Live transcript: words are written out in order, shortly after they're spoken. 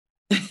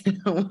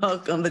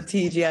Welcome to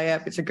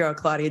TGIF. It's your girl,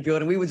 Claudia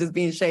Jordan. We were just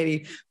being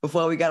shady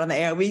before we got on the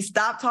air. We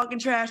stopped talking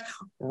trash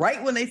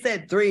right when they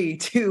said 3,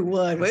 2,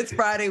 1. Well, it's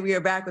Friday. We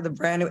are back with a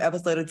brand new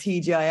episode of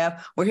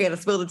TGIF. We're here to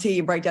spill the tea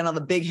and break down all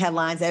the big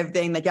headlines,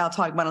 everything that y'all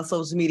talk about on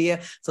social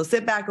media. So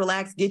sit back,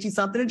 relax, get you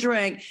something to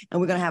drink, and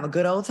we're going to have a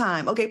good old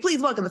time. Okay,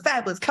 please welcome the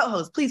fabulous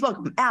co-host. Please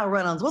welcome Al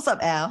Reynolds. What's up,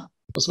 Al?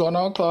 What's going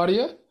on,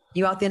 Claudia?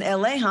 You out there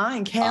in LA, huh?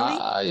 In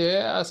Cali?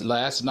 Yeah,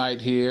 last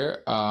night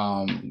here,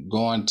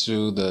 going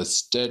to the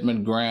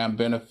Stedman Graham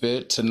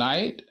benefit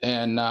tonight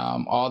and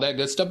all that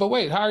good stuff. But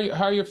wait, how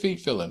are your feet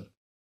feeling?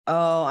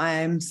 Oh,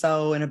 I'm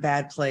so in a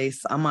bad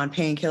place. I'm on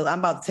painkillers. I'm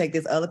about to take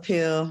this other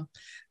pill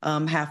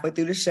halfway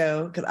through the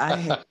show because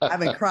I've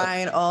been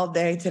crying all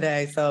day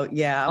today. So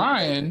yeah.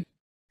 Crying?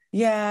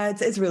 Yeah,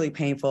 it's really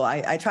painful.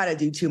 I try to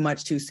do too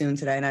much too soon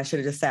today and I should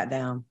have just sat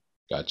down.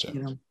 Gotcha.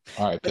 You know.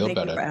 All right, feel thank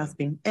better. You for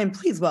asking. And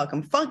please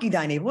welcome Funky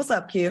Dynevor. What's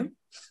up, Q?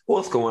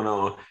 What's going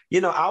on?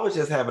 I was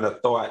just having a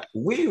thought.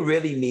 We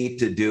really need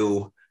to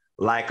do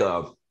like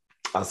a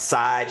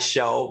side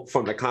show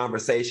from the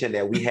conversation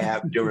that we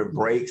have during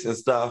breaks and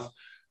stuff.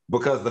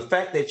 Because the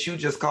fact that you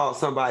just called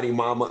somebody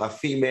mama, a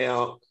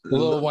female,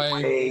 Lil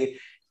Wayne,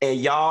 and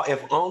y'all,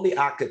 if only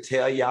I could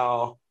tell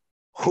y'all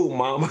who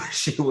mama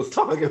she was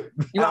talking about.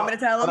 You want me to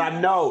tell them? But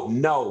I know,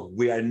 no,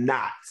 we are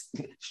not.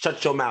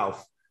 Shut your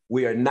mouth.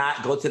 We are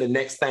not. Go to the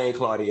next thing,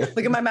 Claudia.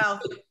 Look at my mouth.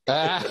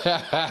 But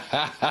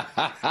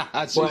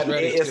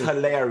it is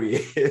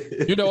hilarious.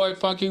 You know what,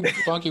 Funky?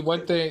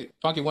 One thing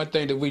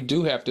that we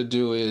do have to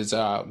do is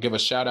give a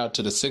shout out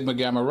to the Sigma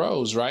Gamma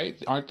Rhos,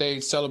 right? Aren't they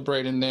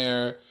celebrating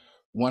their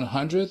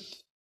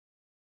 100th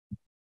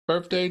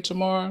birthday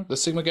tomorrow? The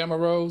Sigma Gamma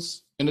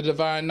Rhos in the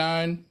Divine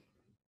Nine.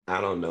 I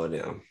don't know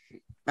them.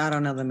 I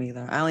don't know them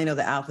either. I only know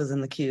the alphas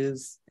and the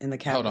Qs and the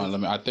capitals.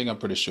 Hold on, I'm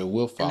pretty sure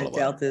we'll follow and the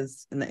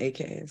deltas and the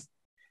AKs.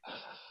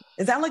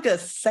 Is that like a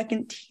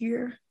second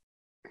tier?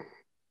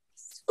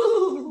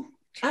 Ooh,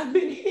 I've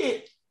been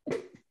hit.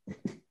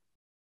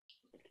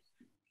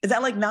 Is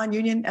that like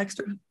non-union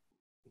extra?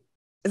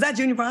 Is that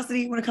junior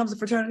varsity when it comes to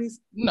fraternities?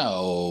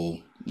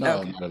 No,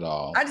 okay. Not at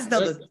all. I just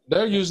know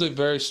they're usually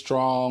very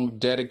strong,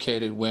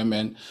 dedicated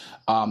women.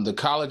 The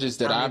colleges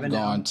that I've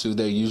gone to,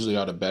 they usually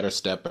are the better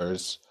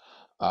steppers.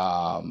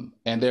 And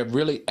they're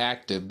really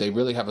active. They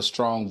really have a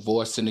strong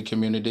voice in the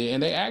community,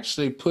 and they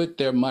actually put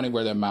their money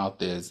where their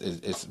mouth is.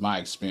 It's my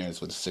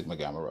experience with the Sigma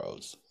Gamma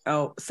Rhos.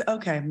 Oh,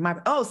 okay.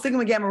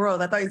 Sigma Gamma Rhos.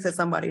 I thought you said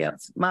somebody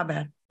else. My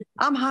bad.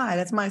 I'm high.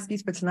 That's my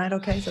excuse for tonight.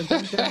 Okay, so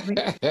don't judge me.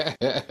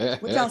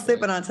 What y'all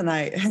sipping on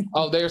tonight?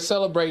 Oh, they're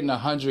celebrating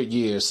 100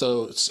 years.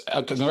 So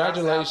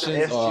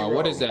congratulations, or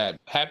what is that?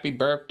 Happy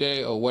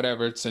birthday, or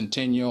whatever,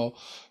 centennial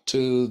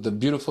to the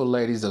beautiful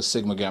ladies of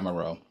Sigma Gamma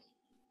Rho.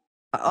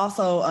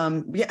 Also,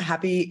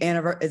 happy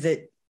anniversary. Is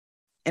it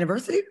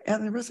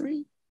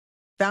anniversary?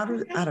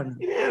 Founders? I don't know.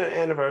 Yeah,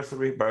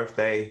 anniversary,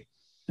 birthday.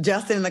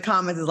 Justin in the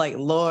comments is like,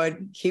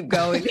 Lord, keep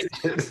going.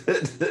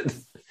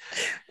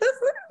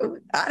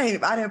 I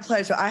didn't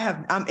pledge.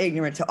 I'm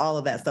ignorant to all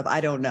of that stuff.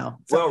 I don't know.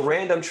 So, well,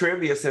 random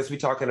trivia, since we're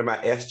talking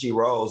about SG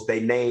Rose,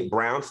 they named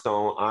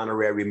Brownstone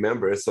honorary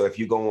members. So if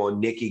you go on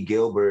Nikki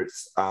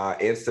Gilbert's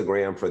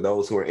Instagram, for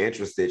those who are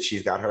interested,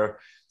 she's got her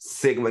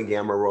Sigma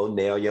Gamma Rho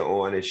Nelia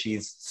on, and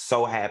she's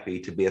so happy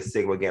to be a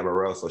Sigma Gamma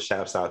Rho. So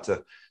shouts out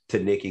to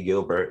Nikki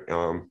Gilbert,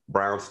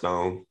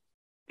 Brownstone.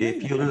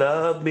 If you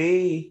love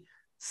me,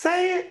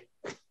 say it.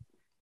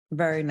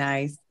 Very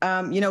nice.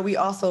 We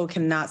also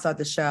cannot start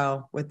the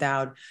show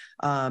without,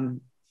 I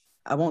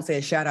won't say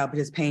a shout out, but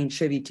just paying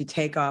tribute to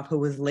Takeoff, who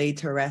was laid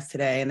to rest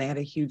today, and they had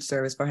a huge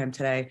service for him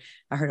today.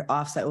 I heard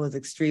Offset was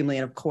extremely,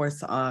 and of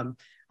course,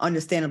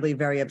 understandably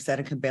very upset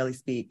and could barely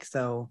speak.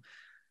 So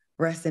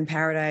rest in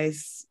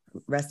paradise,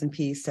 rest in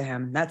peace to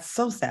him. That's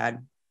so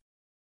sad.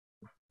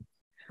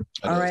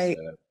 All right.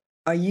 Sad.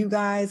 Are you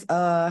guys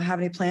have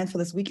any plans for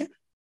this weekend?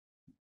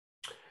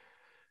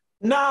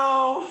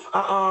 No.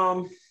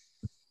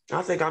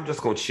 I think I'm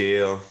just going to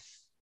chill.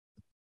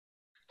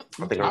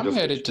 I'm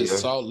headed to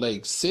Salt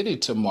Lake City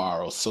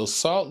tomorrow. So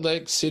Salt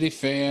Lake City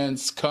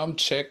fans, come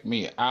check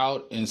me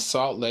out in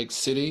Salt Lake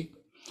City.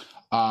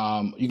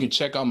 You can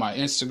check out my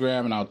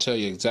Instagram and I'll tell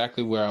you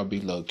exactly where I'll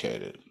be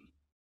located.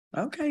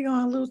 Okay, you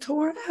on a little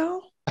tour,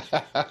 Al?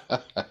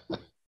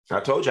 I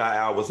told you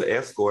Al was an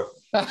escort.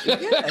 Yeah,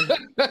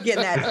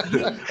 getting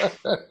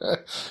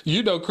that.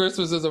 You know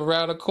Christmas is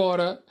around the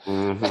corner.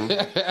 Mm-hmm.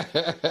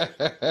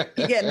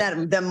 You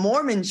getting the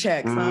Mormon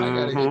checks, huh? I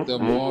gotta get the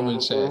Mormon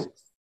checks.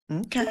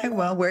 Okay,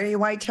 well, wear your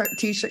white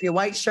t-shirt, your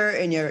white shirt,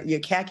 and your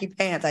khaki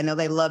pants. I know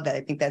they love that.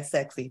 I think that's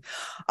sexy.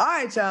 All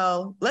right,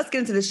 y'all. Let's get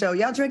into the show.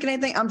 Y'all drinking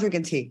anything? I'm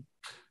drinking tea.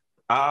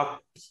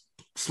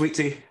 Sweet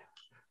tea.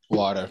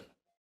 Water.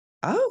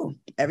 Oh,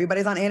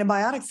 everybody's on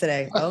antibiotics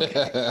today.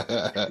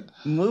 Okay.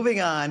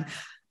 Moving on.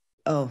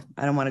 Oh,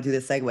 I don't want to do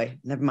this segue.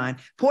 Never mind.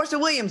 Portia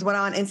Williams went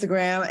on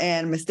Instagram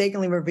and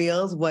mistakenly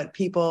reveals what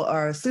people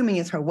are assuming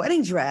is her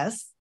wedding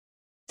dress.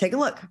 Take a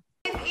look.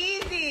 It's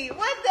easy.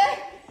 What the?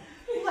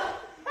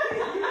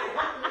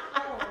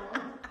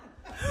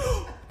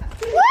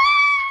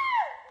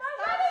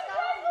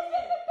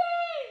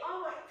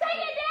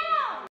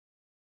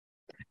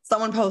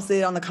 Someone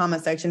posted on the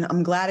comment section,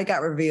 I'm glad it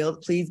got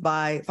revealed. Please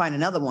find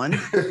another one.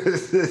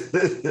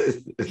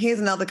 Here's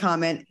another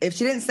comment. If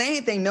she didn't say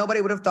anything, nobody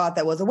would have thought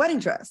that was a wedding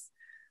dress.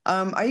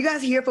 Are you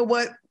guys here for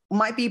what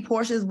might be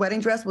Portia's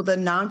wedding dress with a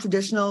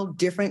non-traditional,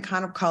 different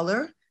kind of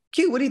color?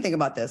 Q, what do you think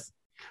about this?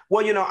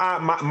 Well,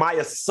 my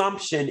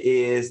assumption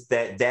is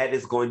that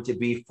is going to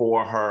be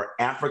for her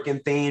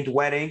African-themed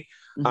wedding.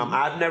 Mm-hmm.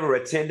 I've never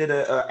attended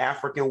an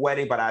African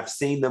wedding, but I've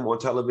seen them on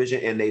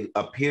television, and they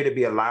appear to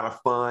be a lot of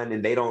fun,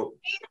 and they don't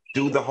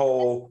do the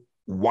whole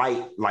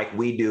white like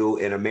we do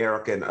in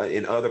America and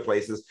in other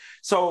places.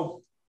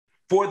 So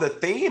for the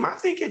theme, I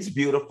think it's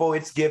beautiful.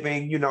 It's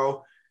giving,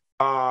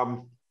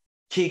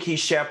 Kiki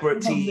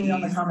Shepherd tease.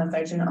 On the comment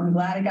section, I'm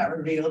glad it got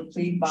revealed.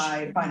 Please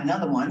find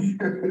another one.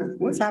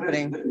 What's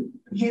happening?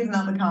 Here's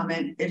another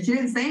comment. If she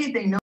didn't say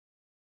anything, no.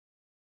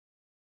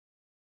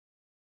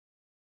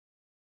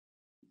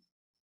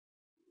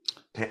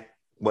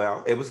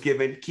 Well, it was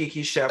given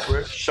Kiki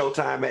Shepherd,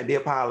 Showtime at the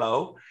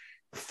Apollo,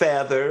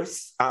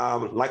 feathers,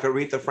 like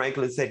Aretha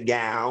Franklin said,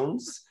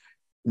 gowns,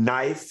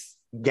 nice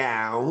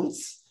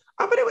gowns.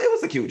 But it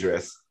was a cute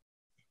dress.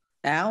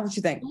 Al, what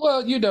you think?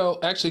 Well,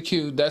 actually,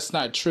 Q, that's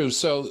not true.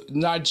 So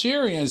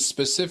Nigerians,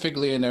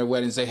 specifically in their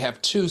weddings, they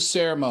have two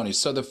ceremonies.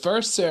 So the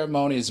first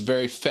ceremony is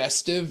very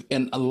festive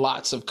and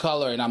lots of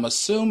color. And I'm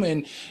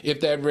assuming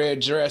if that red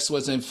dress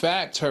was in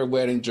fact her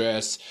wedding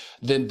dress,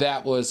 then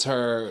that was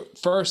her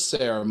first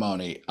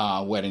ceremony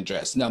wedding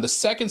dress. Now, the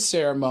second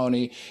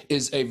ceremony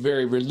is a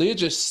very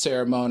religious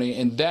ceremony.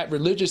 And that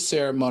religious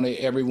ceremony,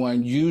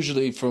 everyone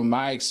usually, from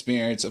my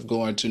experience of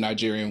going to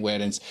Nigerian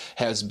weddings,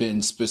 has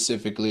been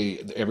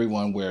specifically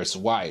everyone wears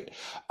white.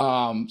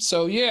 I'm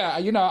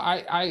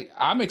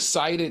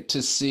excited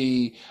to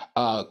see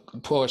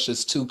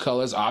Portia's two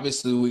colors.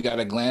 Obviously, we got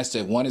to glance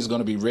at one is going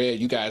to be red.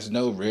 You guys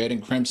know red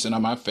and crimson are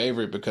my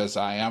favorite because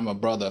I am a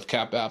brother of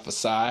Kappa Alpha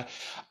Psi.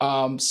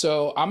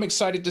 So I'm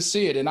excited to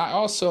see it. And I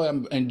also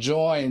am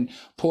enjoying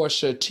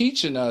Portia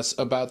teaching us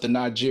about the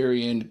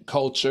Nigerian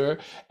culture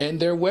and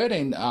their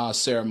wedding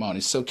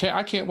ceremonies. So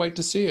I can't wait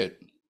to see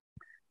it.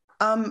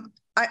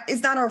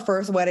 It's not our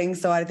first wedding,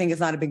 so I think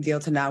it's not a big deal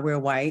to not wear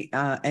white.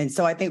 And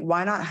so I think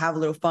why not have a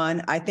little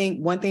fun? I think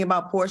one thing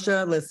about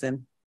Portia,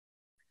 listen,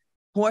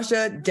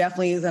 Portia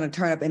definitely is going to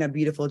turn up in a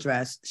beautiful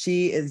dress.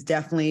 She is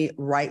definitely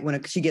right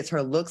when she gets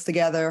her looks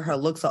together. Her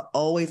looks are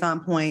always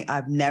on point.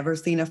 I've never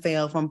seen a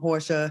fail from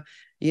Portia,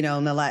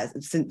 in the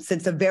last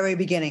since the very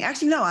beginning.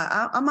 Actually, no,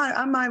 I'm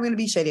not going to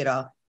be shady at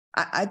all.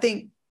 I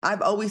think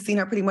I've always seen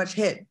her pretty much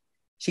hit.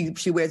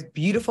 She wears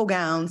beautiful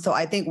gowns. So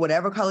I think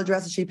whatever color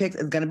dresses she picks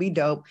is going to be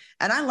dope.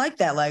 And I like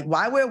that. Like,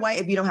 why wear white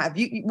if you don't have,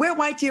 you wear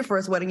white to your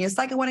first wedding, your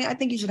second wedding, I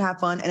think you should have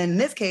fun. And in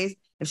this case,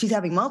 if she's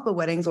having multiple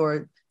weddings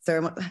or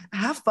ceremony,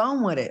 have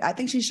fun with it. I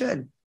think she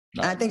should.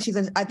 No. And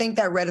I think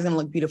that red is going to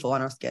look beautiful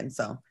on her skin.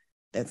 So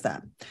that's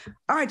that.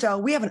 All right, y'all.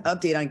 We have an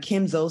update on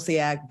Kim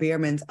Zolciak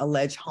Biermann's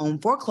alleged home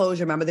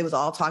foreclosure. Remember, they was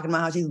all talking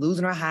about how she's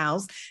losing her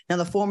house. Now,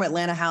 the former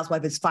Atlanta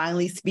housewife is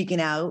finally speaking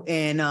out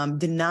and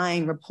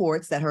denying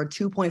reports that her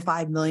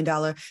 $2.5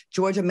 million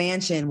Georgia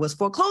mansion was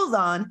foreclosed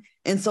on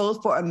and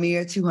sold for a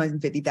mere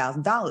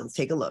 $250,000.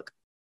 Take a look.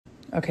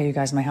 Okay, you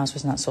guys, my house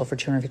was not sold for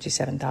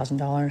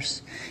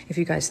 $257,000. If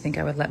you guys think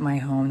I would let my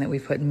home that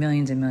we've put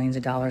millions and millions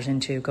of dollars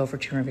into go for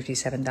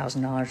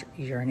 $257,000,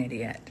 you're an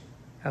idiot.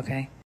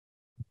 Okay?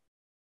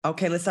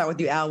 Okay, let's start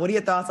with you, Al. What are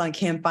your thoughts on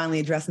Kim finally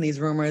addressing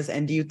these rumors?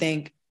 And do you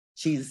think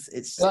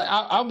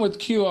I'm with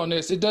Q on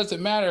this. It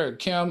doesn't matter,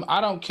 Kim.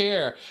 I don't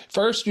care.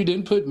 First, you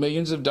didn't put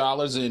millions of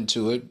dollars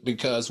into it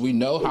because we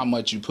know how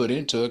much you put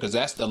into it because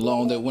that's the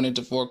loan that went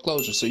into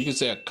foreclosure. So you can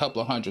say a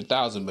couple of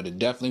 $100,000, but it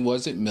definitely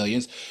wasn't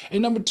millions.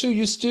 And number two,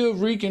 you're still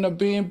reeking of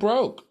being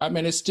broke. I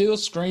mean, it still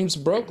screams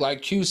broke,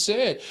 like Q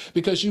said,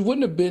 because you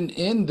wouldn't have been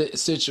in the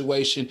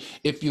situation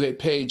if you had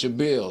paid your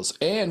bills.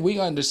 And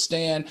we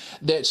understand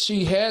that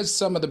she has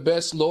some of the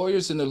best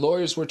lawyers, and the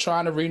lawyers were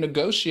trying to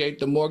renegotiate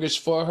the mortgage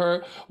for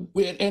her.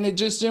 And it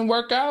just didn't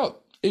work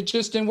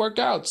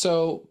out.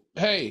 So,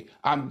 hey,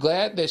 I'm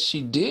glad that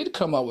she did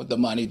come up with the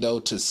money, though,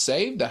 to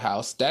save the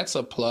house. That's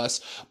a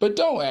plus. But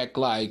don't act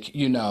like,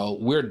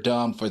 we're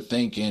dumb for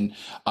thinking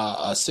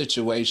a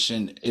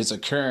situation is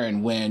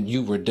occurring when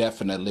you were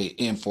definitely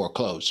in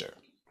foreclosure.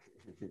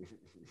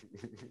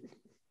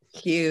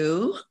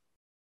 Q.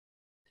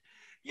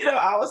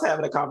 I was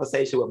having a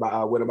conversation with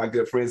one of my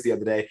good friends the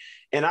other day,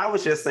 and I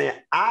was just saying,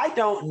 I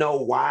don't know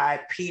why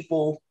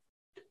people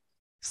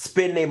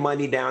spend their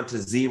money down to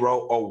zero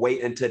or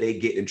wait until they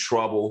get in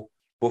trouble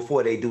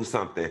before they do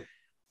something.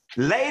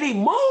 Lady,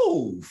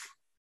 move.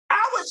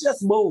 I would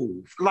just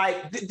move.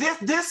 Like,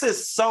 this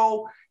is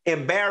so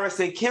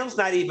embarrassing. Kim's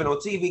not even on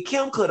TV.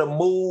 Kim could have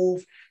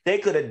moved. They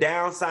could have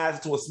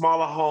downsized to a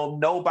smaller home.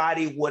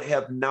 Nobody would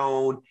have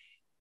known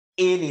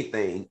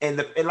anything.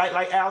 And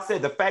like Al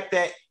said, the fact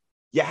that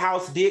your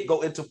house did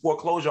go into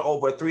foreclosure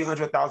over a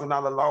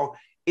 $300,000 loan,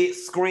 it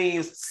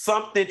screams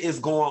something is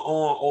going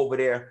on over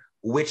there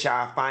with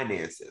our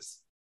finances.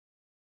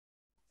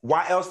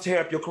 Why else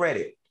tear up your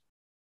credit?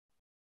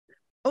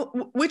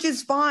 Which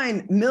is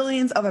fine.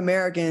 Millions of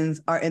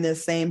Americans are in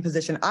this same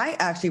position. I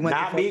actually went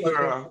Not me,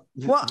 girl.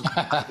 Well,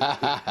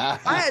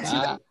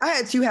 I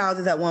had two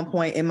houses at one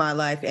point in my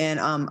life, and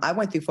I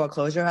went through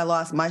foreclosure. I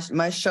lost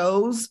my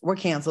shows were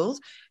canceled,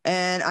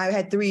 and I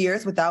had 3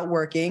 years without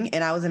working,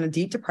 and I was in a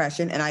deep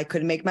depression, and I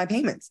couldn't make my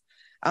payments.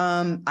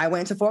 I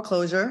went into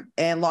foreclosure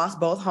and lost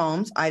both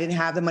homes. I didn't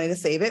have the money to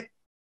save it.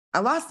 I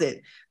lost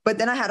it, but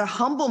then I had to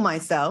humble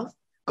myself,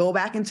 go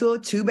back into a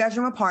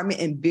 2-bedroom apartment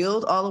and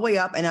build all the way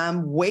up. And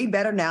I'm way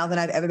better now than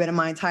I've ever been in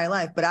my entire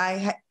life. But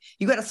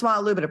you got to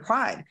swallow a little bit of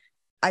pride.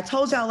 I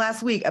told y'all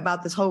last week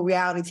about this whole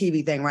reality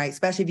TV thing, right?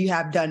 Especially if you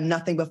have done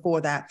nothing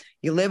before that.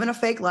 You're living a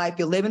fake life.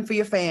 You're living for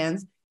your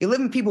fans. You're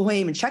living people who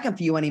ain't even checking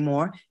for you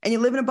anymore. And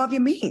you're living above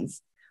your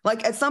means.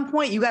 Like at some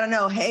point, you got to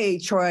know, hey,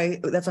 Troy,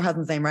 that's her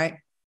husband's name, right?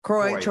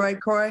 Croy.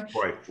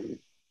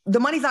 The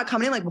money's not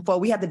coming in like before.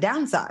 We have to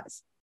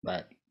downsize.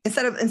 Right.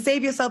 And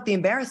save yourself the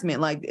embarrassment.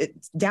 Like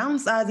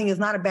downsizing is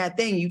not a bad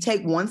thing. You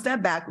take 1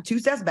 step back, 2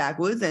 steps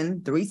backwards,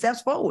 and 3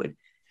 steps forward.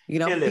 You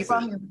know, and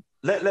listen,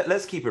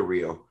 let's keep it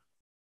real.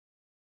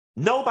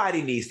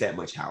 Nobody needs that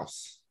much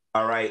house.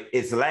 All right.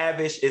 It's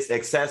lavish. It's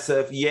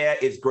excessive. Yeah,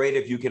 it's great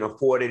if you can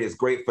afford it. It's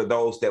great for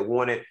those that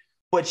want it.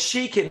 But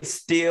she can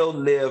still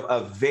live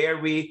a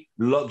very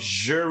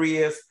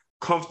luxurious,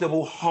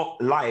 comfortable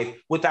life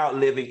without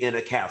living in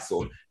a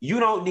castle.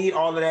 You don't need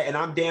all of that. And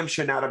I'm damn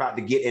sure not about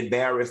to get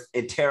embarrassed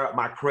and tear up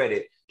my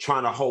credit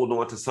trying to hold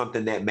on to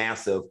something that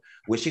massive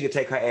when she could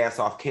take her ass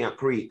off Camp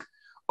Creek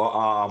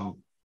or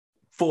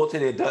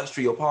Fulton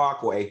Industrial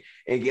Parkway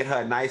and get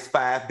her a nice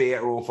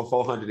 5-bedroom for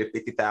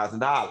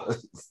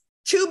 $450,000.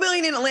 $2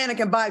 billion in Atlanta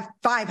can buy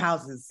 5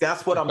 houses.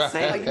 That's what I'm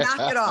saying. Like,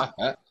 knock it off.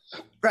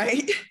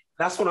 Right?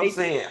 That's what I'm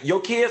saying.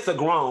 Your kids are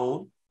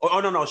grown. Oh,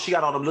 no, she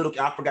got all them little,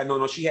 I forgot,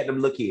 no, she had them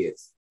little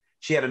kids.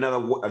 She had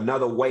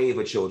another wave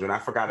of children. I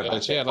forgot about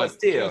that. She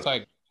has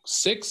like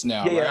 6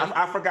 now, Yeah, right?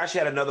 I forgot she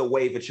had another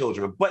wave of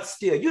children. But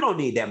still, you don't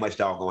need that much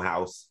doggone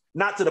house.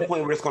 Not to the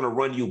point where it's going to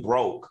run you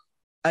broke.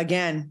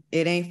 Again,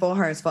 it ain't for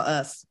her, it's for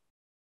us.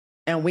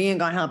 And we ain't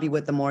going to help you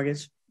with the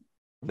mortgage.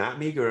 Not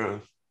me, girl.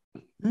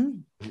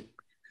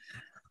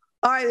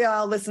 All right,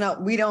 y'all, listen up.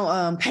 We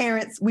don't,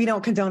 parents, we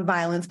don't condone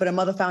violence, but a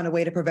mother found a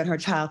way to prevent her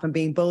child from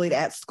being bullied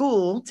at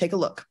school. Take a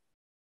look.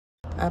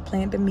 I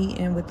planned a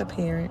meeting with the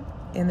parent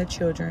and the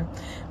children.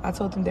 I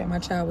told them that my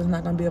child was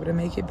not going to be able to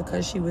make it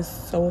because she was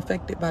so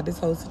affected by this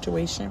whole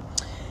situation.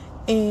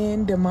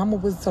 And the mama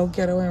was so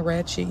ghetto and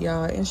ratchet,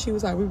 y'all. And she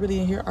was like, we really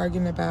in here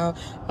arguing about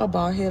a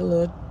bald head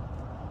little.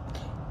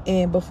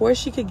 And before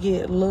she could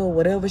get little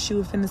whatever she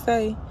was finna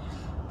say,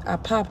 I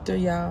popped her,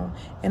 y'all.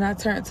 And I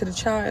turned to the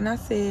child and I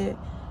said,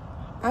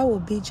 I will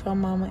beat your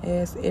mama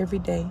ass every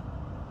day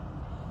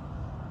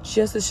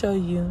just to show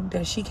you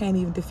that she can't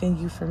even defend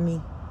you from me.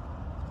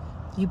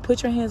 You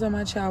put your hands on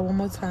my child one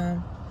more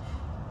time,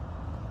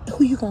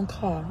 who you gonna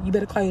call? You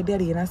better call your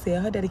daddy. And I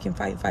said, her daddy can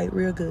fight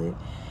real good.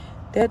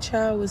 That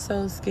child was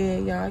so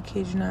scared, y'all. I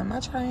kid you not.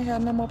 My child ain't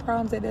have no more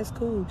problems at that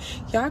school.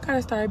 Y'all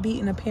gotta start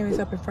beating the parents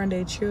up in front of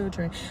their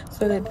children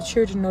so that the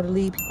children know to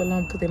leave people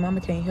alone because their mama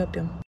can't help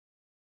them.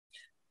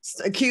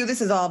 Q,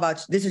 this is all about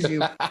you. This is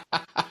you.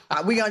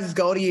 We gonna just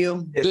go to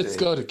you. Let's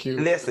go to Q.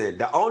 Listen,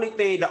 the only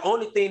thing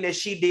that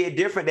she did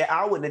different that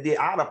I wouldn't have did,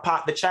 I'd have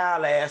popped the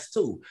child ass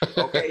too.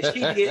 Okay,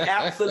 she did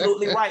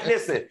absolutely right.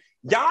 Listen,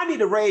 y'all need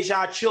to raise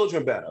y'all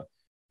children better.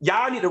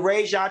 Y'all need to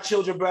raise y'all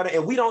children better.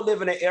 And we don't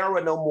live in an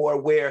era no more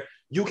where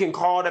you can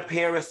call the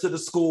parents to the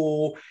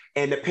school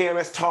and the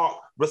parents talk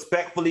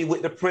respectfully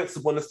with the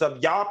principal and stuff.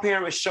 Y'all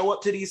parents show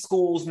up to these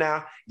schools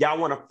now. Y'all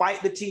want to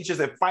fight the teachers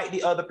and fight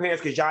the other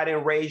parents because y'all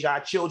didn't raise y'all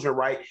children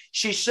right.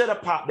 She should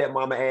have popped that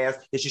mama ass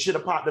and she should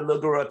have popped the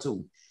little girl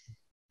too.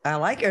 I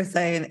like her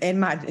saying,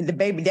 and the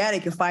baby daddy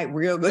can fight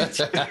real good.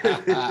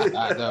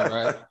 I know,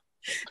 right?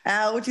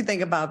 Al, what you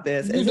think about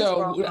this?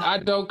 I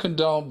don't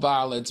condone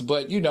violence,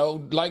 but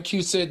like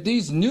you said,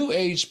 these new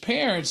age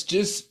parents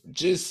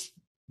just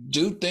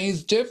do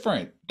things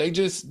different. They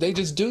just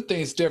do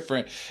things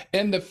different.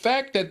 And the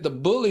fact that the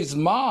bully's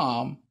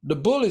mom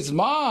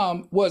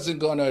wasn't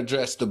going to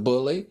address the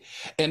bully,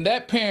 and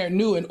that parent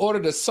knew in order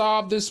to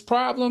solve this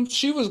problem,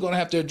 she was going to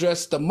have to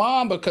address the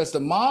mom because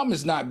the mom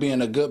is not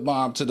being a good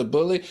mom to the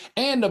bully,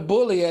 and the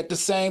bully at the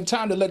same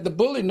time to let the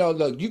bully know,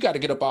 look, you got to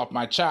get up off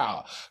my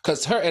child.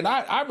 Because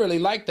I really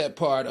like that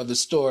part of the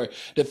story,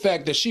 the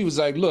fact that she was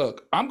like,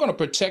 look, I'm going to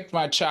protect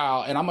my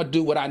child and I'm going to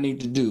do what I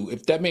need to do.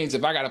 If that means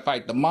if I got to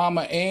fight the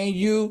mama and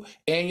you,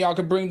 and y'all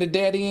can bring the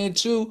daddy in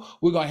too,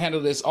 we're going to handle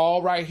this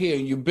all right here.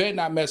 You better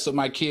not mess with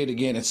my kid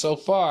again. And so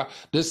far,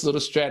 this little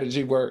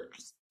strategy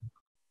works.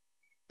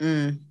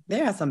 There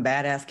are some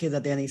badass kids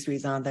out there in these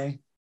streets, aren't they?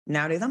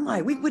 Nowadays, I'm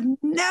like, we would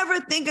never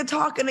think of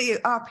talking to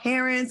our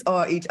parents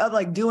or each other,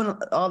 like doing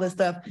all this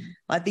stuff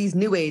like these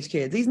new age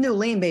kids. These new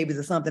lean babies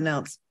are something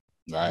else.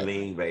 Right.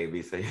 Lean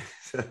babies.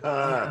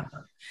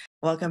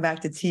 Welcome back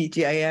to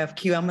TGIF.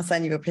 Q, I'm going to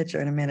send you a picture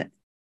in a minute.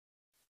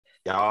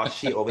 Y'all,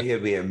 she over here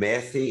being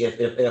messy.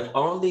 If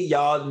only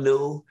y'all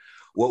knew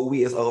what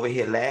we is over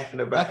here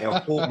laughing about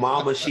and who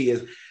mama she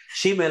is.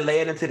 She been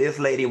laying into this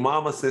lady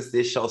mama since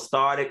this show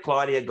started.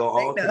 Claudia, go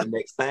on to the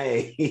next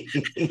thing.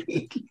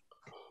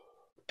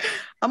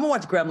 I'm gonna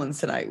watch Gremlins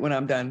tonight when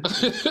I'm done.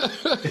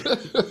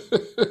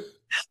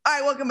 All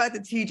right, welcome back to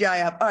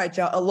TGIF. All right,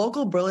 y'all. A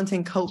local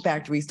Burlington coat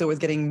factory store is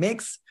getting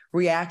mixed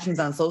reactions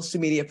on social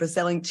media for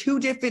selling 2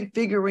 different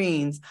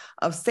figurines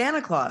of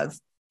Santa Claus.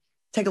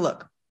 Take a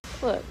look.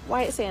 Look,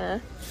 White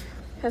Santa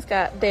has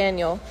got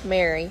Daniel,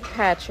 Mary,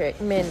 Patrick,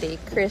 Mindy,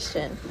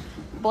 Christian.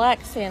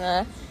 Black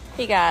Santa,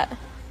 he got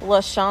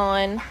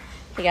LaShawn,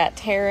 he got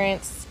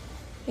Terrence,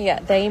 he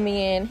got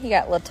Damien, he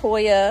got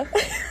LaToya.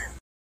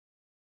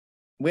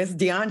 Where's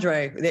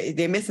DeAndre?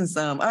 They're missing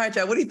some. All right,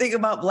 y'all. What do you think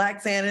about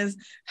Black Santas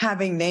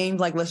having names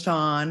like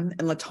LaShawn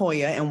and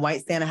LaToya and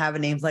White Santa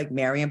having names like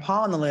Mary and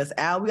Paul on the list?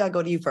 Al, we got to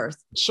go to you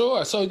first.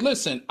 Sure. So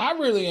listen, I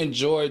really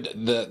enjoyed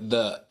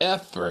the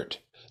effort,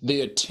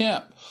 the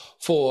attempt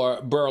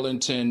for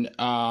Burlington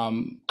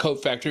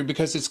Coat Factory,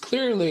 because it's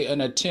clearly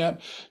an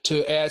attempt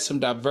to add some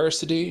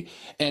diversity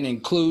and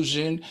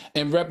inclusion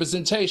and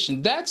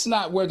representation. That's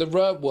not where the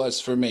rub was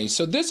for me.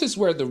 So this is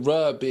where the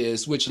rub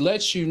is, which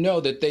lets you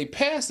know that they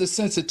passed the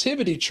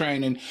sensitivity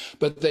training,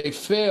 but they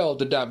failed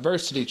the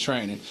diversity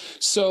training.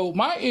 So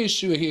my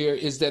issue here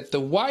is that the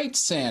White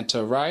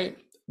Santa, right?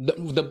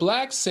 The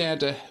Black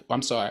Santa,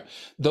 I'm sorry,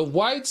 the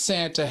White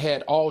Santa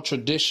had all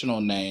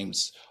traditional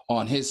names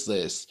on his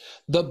list.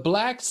 The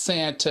Black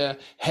Santa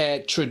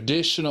had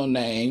traditional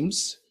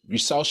names. You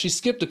saw she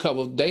skipped a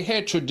couple. They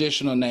had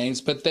traditional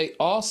names, but they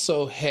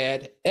also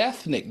had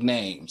ethnic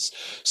names.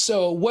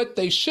 So what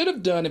they should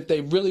have done if they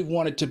really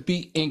wanted to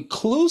be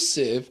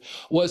inclusive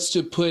was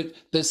to put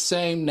the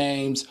same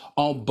names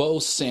on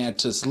both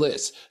Santa's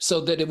lists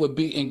so that it would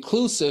be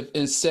inclusive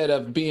instead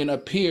of being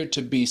appeared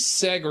to be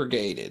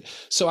segregated.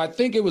 So I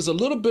think it was a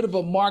little bit of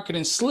a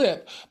marketing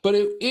slip, but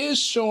it is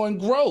showing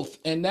growth,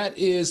 and that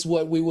is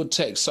what we will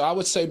take. So I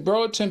would say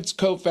Burlington's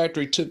Coat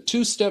Factory took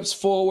 2 steps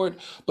forward,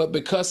 but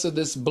because of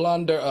this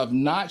blunder of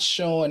not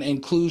showing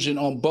inclusion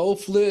on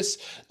both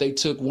lists, they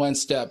took 1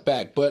 step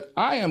back. But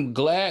I am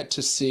glad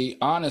to see,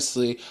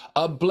 honestly,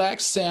 a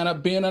Black Santa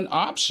being an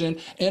option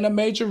in a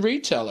major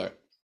retailer.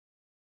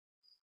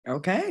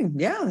 Okay,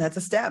 yeah, that's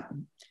a step.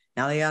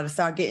 Now they got to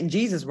start getting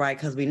Jesus right,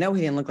 because we know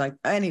he didn't look like.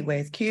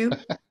 Anyways, Q.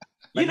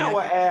 You know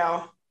what,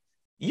 Al?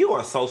 You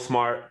are so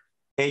smart,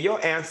 and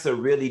your answer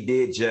really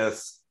did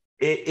just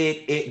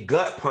it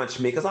gut punched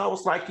me, because I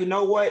was like, you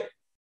know what?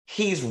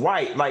 He's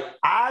right. Like,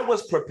 I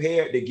was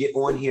prepared to get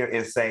on here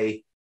and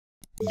say,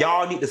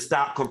 y'all need to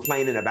stop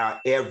complaining about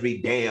every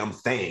damn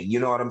thing. You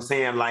know what I'm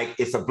saying? Like,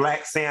 it's a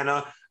Black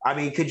Santa. I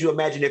mean, could you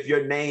imagine if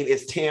your name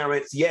is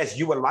Terrence? Yes,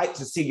 you would like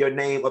to see your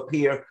name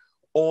appear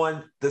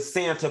on the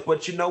Santa,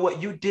 but you know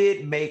what? You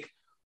did make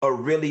a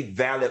really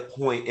valid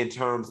point in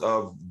terms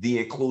of the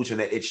inclusion,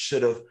 that it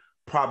should have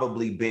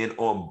probably been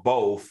on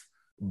both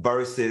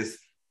versus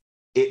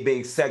it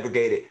being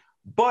segregated.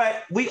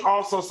 But we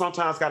also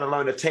sometimes got to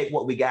learn to take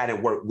what we got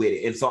and work with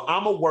it. And so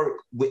I'm gonna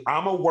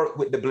work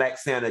with the Black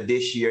Santa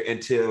this year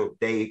until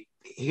they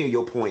hear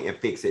your point and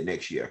fix it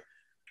next year.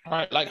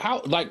 All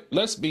right,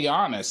 let's be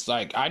honest.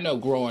 Like, I know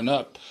growing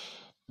up,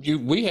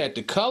 we had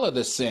to color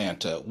the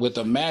Santa with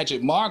a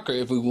magic marker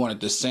if we wanted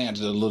the Santa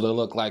to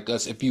look like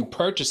us, if you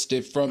purchased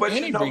it from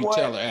any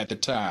retailer at the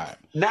time.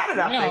 Now that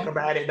I think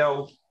about it,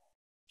 though,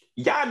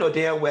 y'all know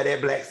damn well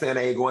that Black Santa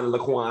ain't going to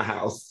Laquan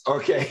house,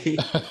 okay?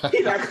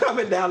 He's not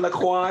coming down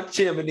Laquan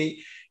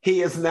chimney.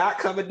 He is not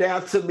coming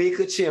down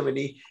Tamika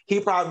chimney. He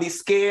probably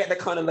scared to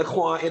come to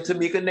Laquan in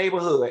Tamika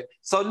neighborhood.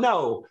 So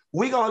no,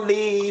 we're going to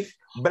leave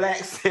Black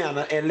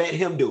Santa and let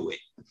him do it.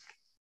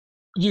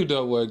 You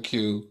know what,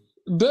 Q?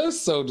 That's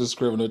so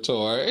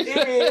discriminatory.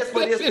 It is,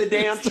 but it's the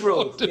damn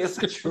truth. It's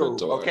the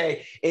truth,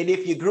 okay? And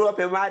if you grew up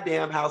in my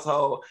damn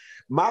household,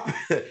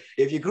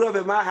 if you grew up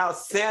in my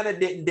house, Santa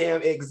didn't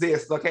damn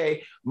exist,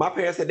 okay? My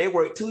parents said they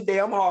worked too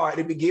damn hard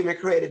to be giving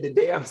credit to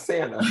damn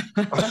Santa.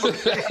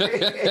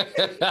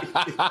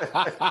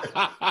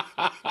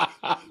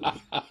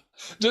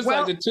 Just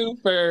like the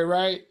Tooth Fairy,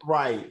 right?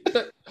 Right.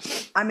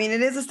 I mean,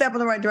 it is a step in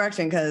the right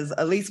direction, because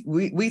at least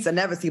we used to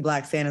never see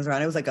Black Santas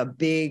around. It was like a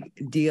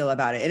big deal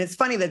about it. And it's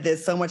funny that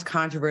there's so much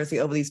controversy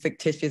over these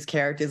fictitious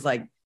characters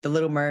like the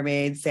Little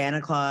Mermaid,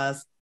 Santa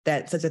Claus,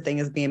 that such a thing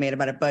is being made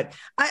about it. But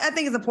I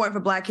think it's important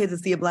for Black kids to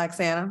see a Black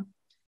Santa.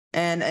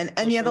 And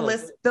yeah, the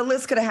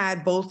list could have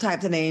had both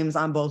types of names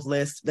on both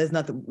lists. There's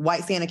nothing.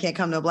 White Santa can't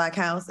come to a Black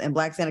house, and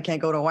Black Santa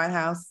can't go to a White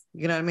house.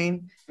 You know what I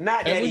mean?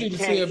 Not that we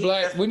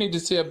need to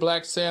see a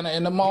Black Santa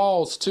in the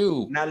malls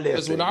too.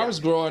 Because when I was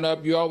growing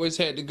up, you always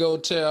had to go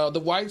tell the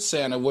White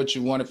Santa what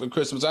you wanted for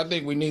Christmas. I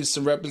think we need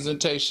some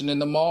representation in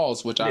the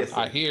malls, which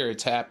I hear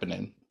it's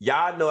happening.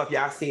 Y'all know, if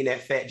y'all seen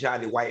that fat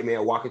Johnny white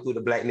man walking through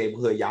the Black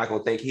neighborhood, y'all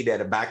gonna think he there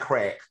to buy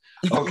crack,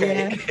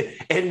 okay,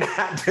 and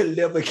not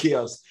deliver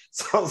gifts.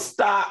 So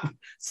stop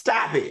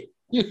it.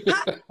 Did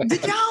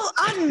y'all?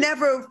 I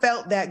never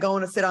felt that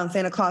going to sit on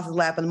Santa Claus's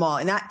lap in the mall.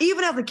 And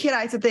even as a kid,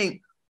 I used to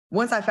think,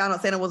 once I found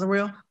out Santa wasn't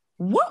real,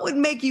 what would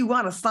make you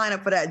want to sign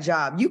up for that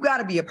job? You got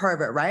to be a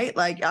pervert, right?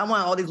 Like, I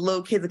want all these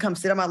little kids to come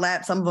sit on my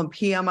lap. Some of them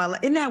pee on my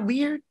lap. Isn't that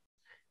weird?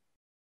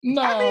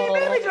 No. I mean,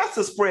 maybe just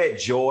to spread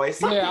joy.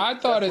 Yeah, I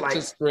thought it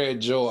to spread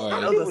joy.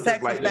 Those are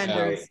sex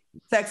offenders.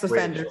 Sex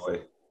offenders.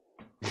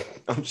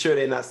 I'm sure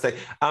they're not saying.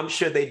 I'm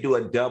sure they do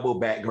a double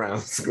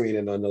background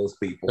screening on those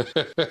people.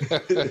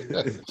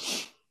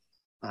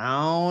 I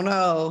don't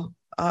know.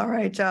 All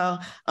right, y'all.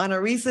 On a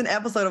recent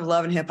episode of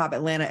Love and Hip Hop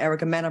Atlanta,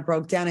 Erica Mena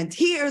broke down in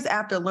tears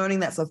after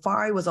learning that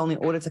Safari was only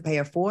ordered to pay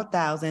her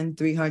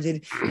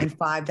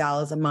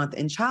 $4,305 a month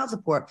in child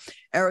support.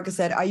 Erica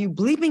said, "Are you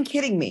bleeping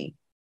kidding me?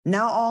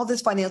 Now all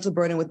this financial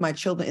burden with my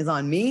children is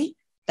on me?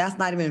 That's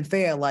not even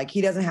fair. Like,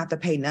 he doesn't have to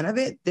pay none of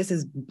it. This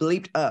is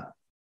bleeped up."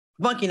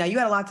 Bunky, now you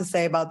had a lot to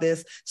say about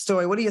this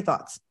story. What are your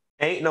thoughts?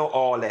 Ain't no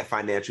all that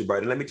financial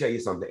burden. Let me tell you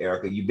something,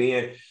 Erica.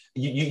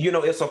 You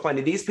know, it's so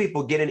funny. These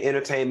people get in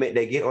entertainment,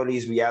 they get on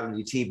these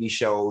reality TV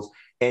shows,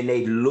 and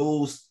they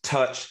lose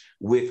touch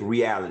with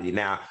reality.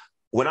 Now,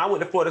 when I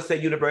went to Florida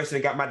State University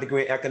and got my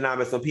degree in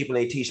economics, some people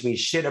ain't teach me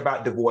shit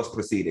about divorce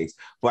proceedings.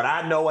 But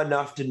I know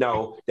enough to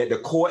know that the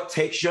court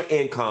takes your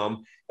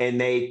income and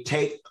they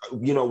take,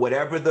 you know,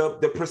 whatever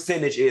the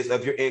percentage is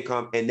of your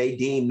income, and they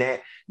deem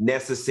that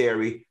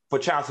necessary for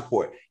child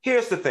support.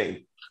 Here's the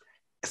thing.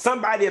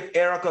 Somebody of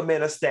Erica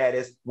Mena's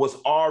status was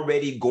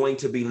already going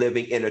to be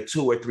living in a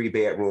 2 or 3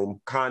 bedroom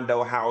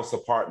condo, house,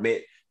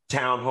 apartment,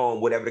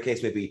 townhome, whatever the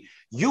case may be.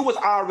 You was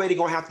already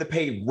going to have to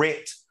pay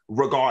rent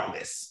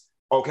regardless,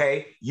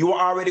 okay? You were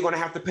already going to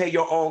have to pay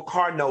your own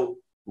car note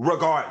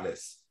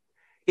regardless.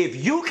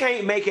 If you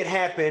can't make it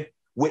happen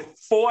with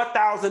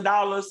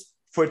 $4,000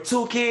 for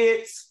 2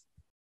 kids,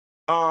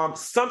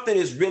 something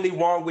is really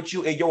wrong with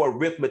you and your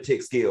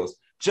arithmetic skills.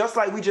 Just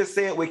like we just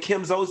said with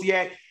Kim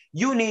Zolciak,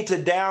 you need to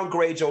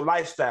downgrade your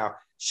lifestyle.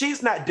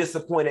 She's not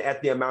disappointed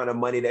at the amount of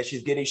money that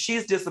she's getting.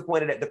 She's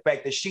disappointed at the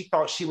fact that she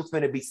thought she was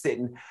going to be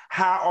sitting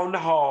high on the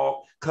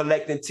hog,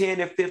 collecting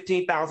 $10,000 and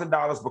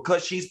 $15,000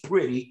 because she's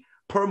pretty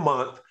per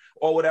month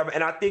or whatever.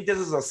 And I think this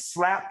is a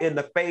slap in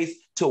the face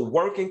to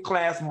working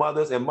class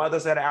mothers and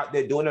mothers that are out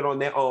there doing it on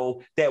their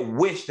own that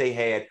wish they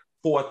had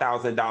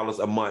 $4,000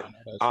 a month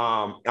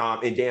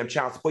in damn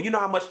child support. You know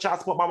how much child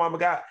support my mama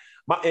got?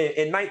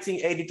 In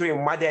 1983,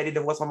 when my daddy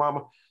divorced my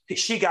mama,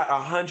 she got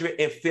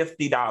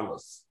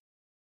 $150.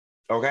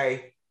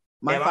 Okay.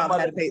 My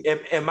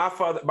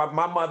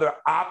mother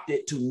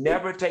opted to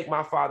never take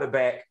my father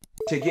back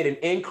to get an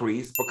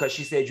increase because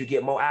she said you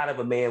get more out of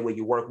a man when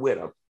you work with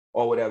him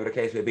or whatever the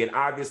case may be. And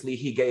obviously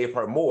he gave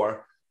her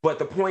more. But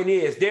the point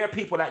is, there are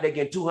people out there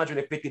getting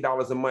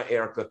 $250 a month,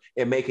 Erica,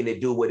 and making it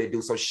do what it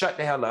do. So shut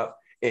the hell up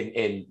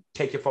and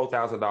take your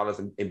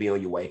 $4,000 and be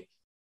on your way.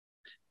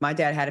 My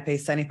dad had to pay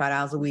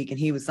 $75 a week, and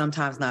he would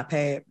sometimes not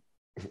pay it.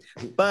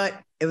 But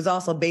it was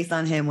also based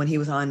on him when he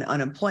was on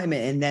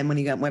unemployment. And then when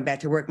he went back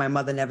to work, my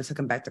mother never took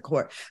him back to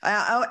court.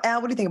 Al,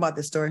 what do you think about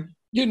this story?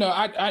 You know,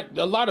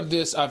 a lot of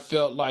this I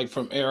felt like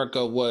from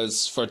Erica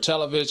was for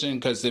television,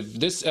 because if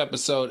this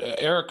episode,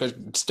 Erica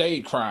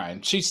stayed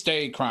crying. She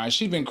stayed crying.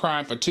 She's been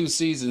crying for 2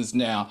 seasons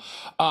now.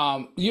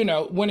 You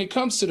know, when it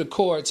comes to the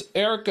courts,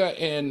 Erica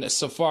and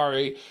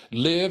Safari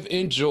live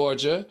in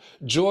Georgia.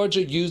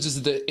 Georgia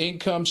uses the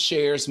income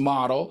shares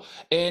model,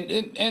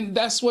 and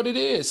that's what it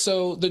is.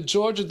 So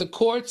the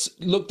courts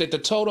looked at the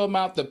total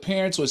amount the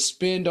parents would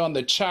spend on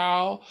the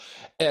child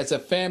as a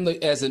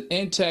family, as an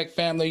intact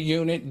family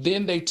unit.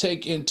 Then they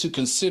take into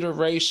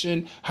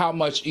consideration how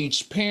much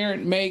each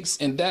parent makes,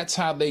 and that's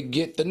how they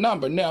get the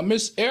number. Now,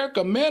 Miss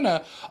Erica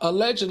Mena,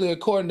 allegedly,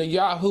 according to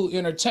Yahoo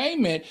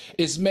Entertainment,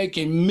 is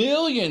making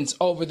millions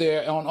over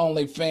there on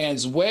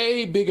OnlyFans,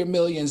 way bigger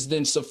millions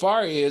than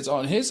Safari is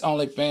on his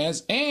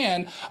OnlyFans,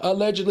 and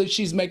allegedly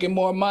she's making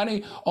more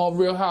money on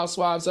Real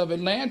Housewives of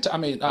Atlanta,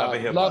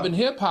 Love and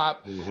Hip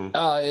Hop,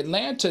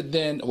 Atlanta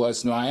than, well,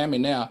 it's Miami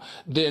now,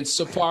 than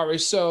Safari.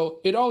 So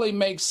it only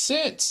makes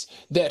sense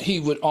that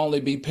he would only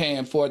be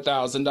paying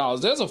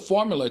 $4,000. There's a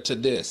formula to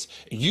this.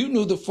 You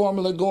knew the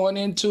formula going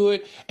into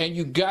it, and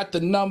you got the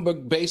number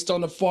based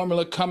on the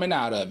formula coming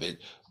out of it.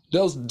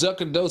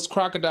 Those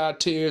crocodile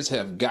tears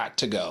have got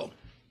to go.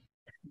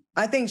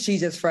 I think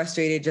she's just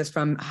frustrated just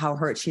from how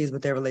hurt she is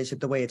with their relationship,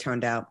 the way it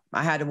turned out.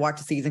 I had to watch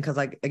the season because,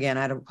 like, again,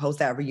 I had to host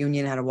that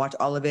reunion, I had to watch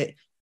all of it.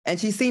 And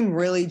she seemed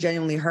really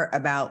genuinely hurt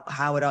about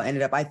how it all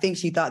ended up. I think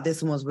she thought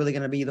this one was really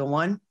going to be the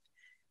one.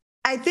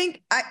 I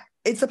think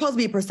it's supposed to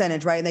be a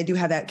percentage, right? And they do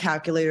have that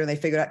calculator and they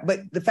figured out. But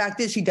the fact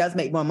is she does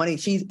make more money.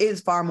 She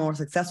is far more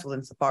successful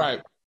than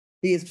Safari.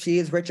 Right. She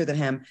is richer than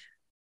him.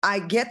 I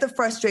get the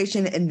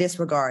frustration in this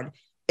regard.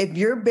 If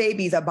your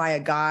babies are by a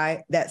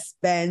guy that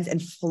spends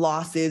and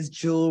flosses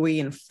jewelry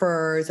and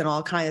furs and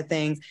all kinds of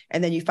things,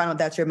 and then you find out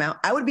that's your amount,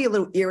 I would be a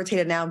little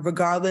irritated now,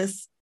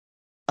 regardless.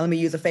 Let me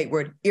use a fake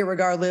word,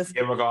 irregardless.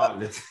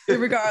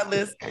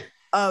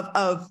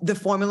 of the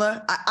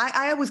formula.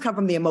 I always come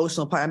from the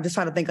emotional part. I'm just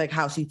trying to think like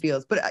how she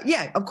feels. But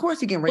yeah, of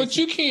course you can raise. But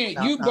you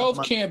can't. You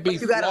both can't be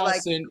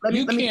flossing.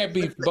 You can't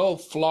be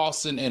both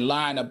flossing and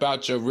lying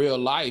about your real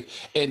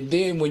life. And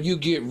then when you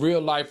get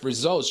real life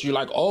results, you're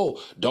like,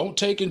 oh, don't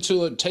take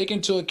into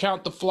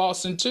account the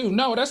flossing too.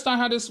 No, that's not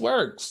how this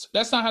works.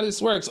 That's not how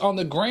this works. On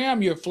the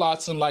gram, you're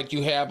flossing like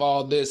you have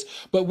all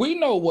this, but we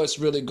know what's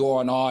really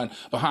going on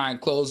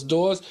behind closed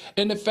doors.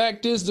 And the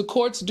fact is, the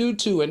courts do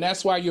too, and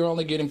that's why you're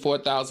only getting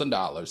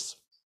 $4,000.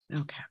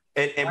 Okay.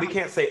 And we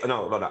can't say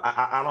no.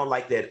 I don't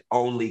like that.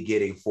 Only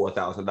getting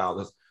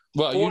 $4,000.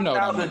 Well,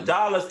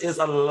 $4,000 is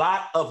a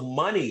lot of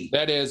money.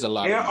 That is a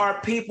lot. There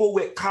are people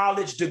with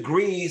college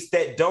degrees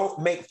that don't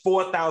make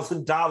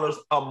 $4,000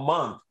 a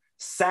month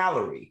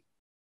salary.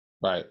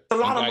 Right.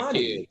 That's a lot of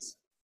money. Kids.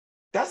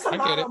 That's a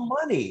lot of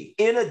money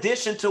in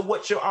addition to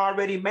what you're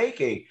already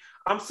making.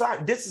 I'm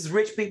sorry. This is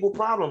rich people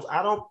problems.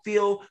 I don't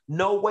feel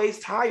no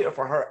waist higher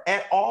for her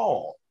at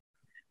all.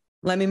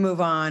 Let me move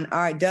on. All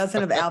right,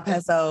 dozen of El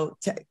Paso.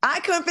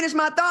 I couldn't finish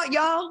my thought,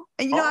 y'all.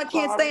 And you know I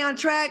can't stay on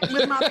track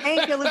with my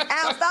painkillers.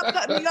 Al, stop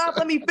cutting me off.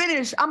 Let me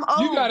finish. I'm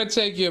old. You gotta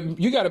take your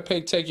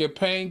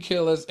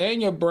painkillers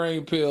and your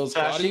brain pills.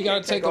 You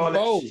gotta take them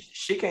both.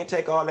 She can't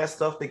take all that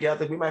stuff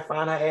together. We might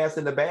find her ass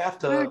in the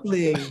bathtub.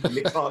 Exactly.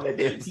 Mix all that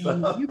damn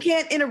stuff. You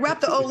can't interrupt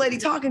the old lady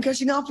talking because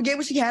she's gonna forget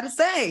what she had to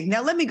say.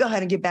 Now let me go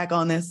ahead and get back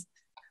on this.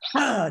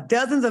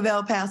 Dozens of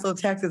El Paso,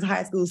 Texas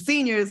high school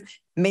seniors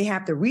may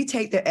have to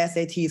retake their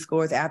SAT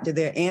scores after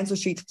their answer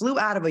sheets flew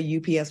out of a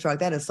UPS truck.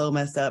 That is so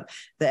messed up.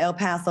 The El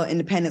Paso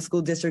Independent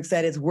School District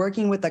said it's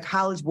working with the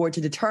College Board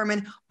to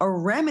determine a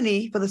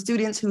remedy for the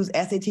students whose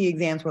SAT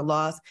exams were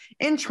lost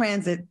in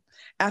transit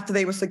after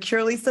they were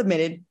securely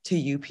submitted to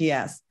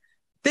UPS.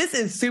 This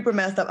is super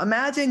messed up.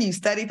 Imagine you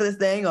studied for this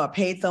thing or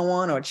paid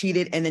someone or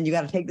cheated, and then you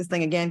got to take this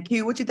thing again.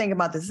 Q, what you think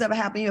about this? Has this ever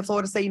happened to you at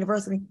Florida State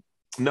University?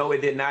 No,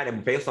 it did not.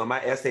 And based on my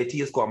SAT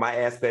score, my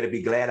ass better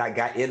be glad I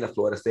got into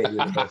Florida State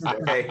University.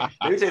 Okay,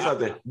 let me tell you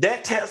something.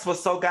 That test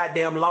was so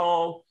goddamn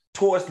long.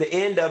 Towards the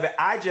end of it,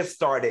 I just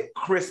started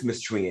Christmas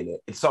treeing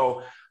it. And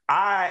so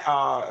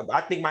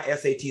I think my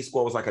SAT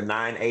score was like a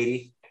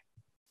 980.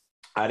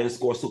 I didn't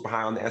score super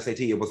high on the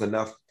SAT. It was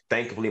enough.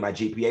 Thankfully, my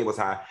GPA was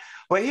high.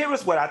 But here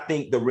is what I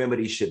think the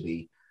remedy should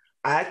be.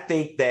 I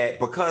think that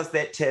because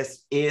that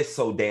test is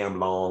so damn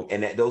long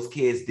and that those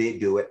kids did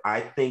do it,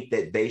 I think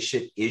that they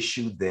should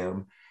issue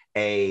them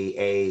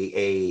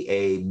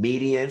a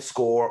median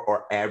score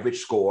or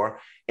average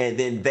score. And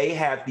then they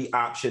have the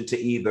option to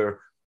either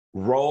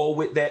roll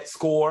with that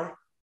score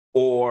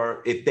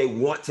or if they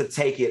want to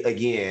take it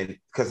again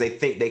because they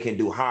think they can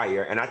do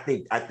higher. And I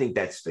think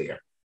that's fair.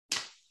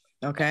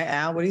 Okay,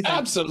 Al, what do you think?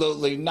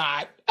 Absolutely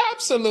not.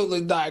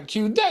 Absolutely not,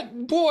 Q.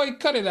 That boy,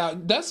 cut it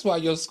out. That's why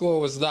your score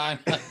was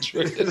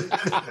 900.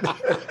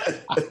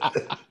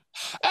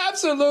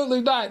 Absolutely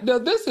not. No,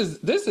 this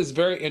is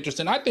very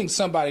interesting. I think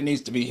somebody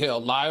needs to be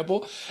held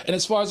liable. And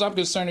as far as I'm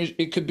concerned,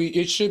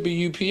 it should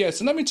be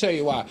UPS. And let me tell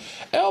you why.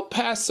 El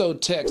Paso,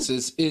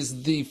 Texas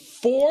is the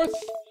fourth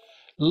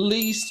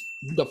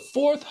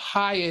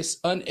highest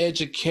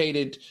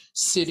uneducated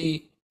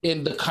city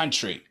in the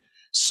country.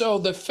 So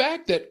the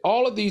fact that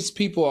all of these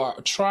people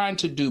are trying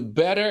to do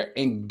better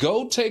and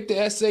go take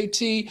the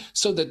SAT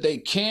so that they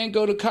can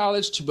go to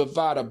college to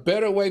provide a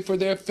better way for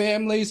their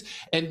families,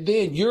 and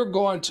then you're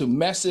going to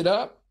mess it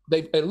up.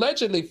 They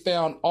allegedly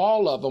found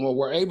all of them or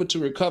were able to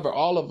recover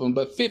all of them,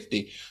 but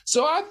 50.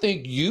 So I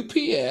think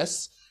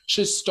UPS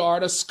should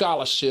start a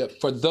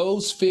scholarship for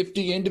those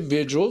 50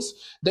 individuals.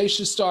 They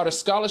should start a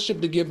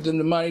scholarship to give them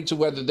the money to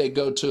whether they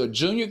go to a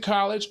junior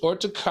college or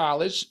to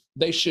college.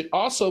 They should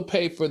also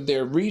pay for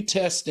their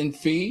retesting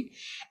fee.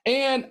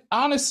 And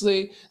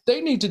honestly,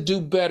 they need to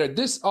do better.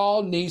 This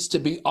all needs to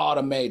be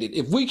automated.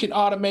 If we can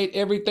automate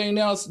everything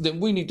else, then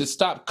we need to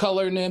stop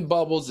coloring in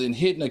bubbles and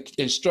hitting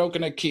and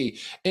stroking a key.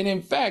 And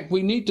in fact,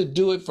 we need to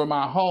do it from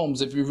our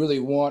homes if you really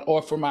want,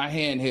 or from our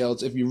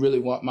handhelds if you really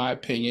want my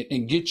opinion,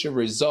 and get your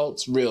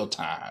results real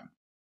time.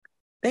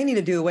 They need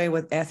to do away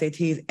with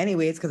SATs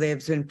anyways, because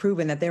they've been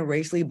proven that they're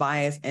racially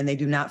biased and they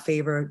do not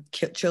favor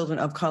children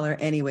of color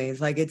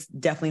anyways. Like, it's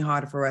definitely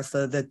harder for us.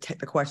 So the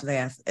questions they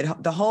ask,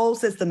 the whole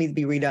system needs to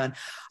be redone.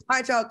 All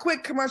right, y'all,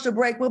 quick commercial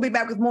break. We'll be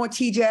back with more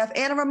TGF.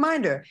 And a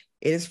reminder,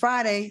 it is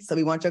Friday, so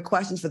we want your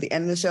questions for the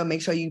end of the show.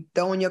 Make sure you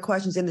throw in your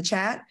questions in the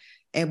chat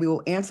and we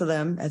will answer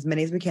them, as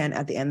many as we can,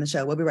 at the end of the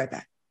show. We'll be right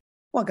back.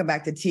 Welcome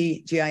back to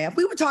TGIF.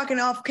 We were talking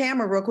off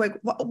camera real quick.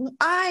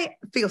 I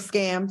feel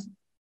scammed.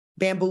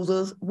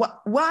 Bamboozles.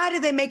 Why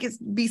did they make it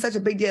be such a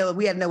big deal?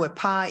 We had to know what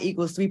pi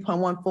equals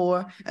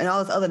 3.14 and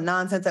all this other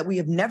nonsense that we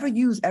have never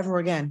used ever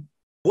again.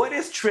 What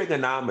is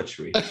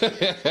trigonometry?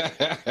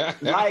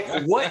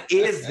 Like, what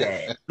is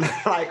that?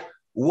 Like,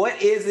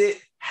 what is it?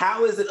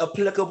 How is it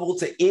applicable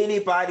to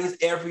anybody's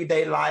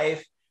everyday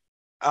life?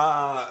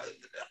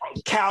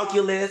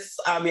 Calculus.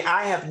 I mean,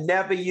 I have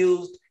never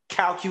used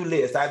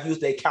calculus. I've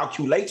used a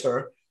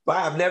calculator, but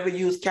I have never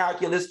used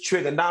calculus,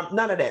 trigonometry,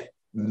 none of that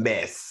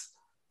mess.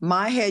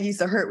 My head used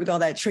to hurt with all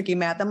that tricky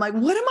math. I'm like,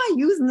 what am I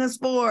using this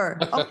for?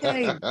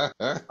 Okay.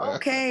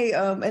 Okay.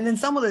 And then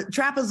some of the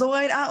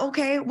trapezoid.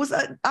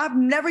 I've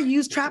never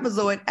used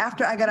trapezoid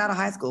after I got out of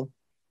high school.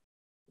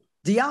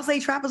 Do y'all say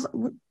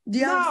trapezoid?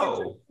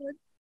 No.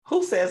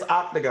 Who says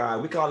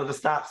octagon? We call it a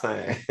stop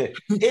sign.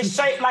 It's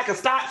shaped like a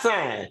stop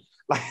sign.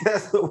 Like,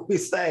 that's what we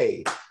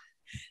say.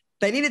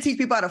 They need to teach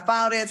people how to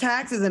file their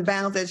taxes and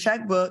balance their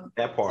checkbook.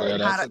 That part.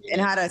 Yeah,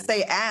 and how to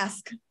say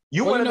ask.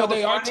 You know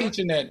they are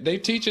teaching that. They're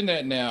teaching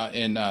that now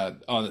in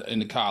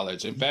the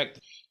college. In fact,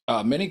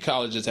 many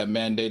colleges have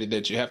mandated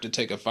that you have to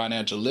take a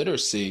financial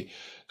literacy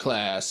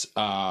class.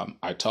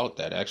 I taught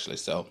that actually.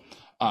 So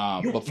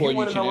before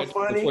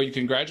you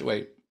can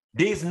graduate.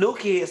 These new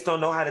kids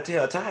don't know how to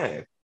tell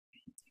time.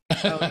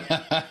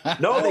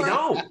 No, they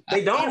don't.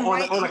 They don't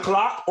on the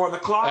clock.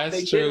 That's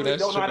they true. Don't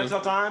know how to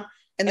tell time,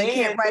 and they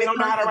can't write. They don't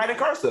know how to write in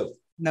cursive.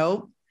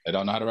 Nope. They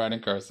don't know how to write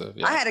in cursive.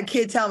 Yeah. I had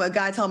a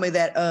guy tell me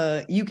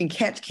that you can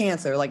catch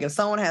cancer. Like if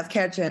someone has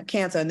cancer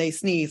and they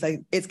sneeze,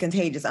 like it's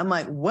contagious. I'm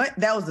like, what?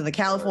 That was in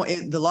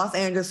the Los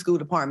Angeles School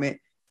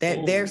Department.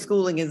 That their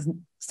schooling is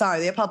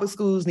their public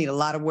schools need a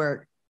lot of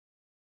work.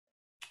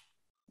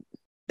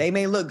 They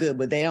may look good,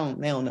 but they don't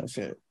know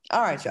shit.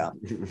 All right, y'all.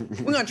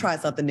 We're gonna try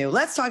something new.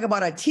 Let's talk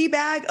about our tea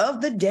bag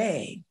of the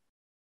day.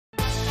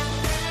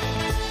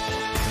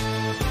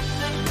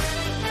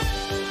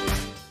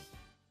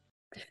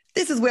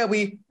 This is where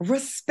we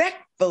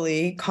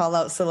respectfully call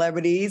out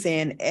celebrities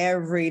and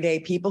everyday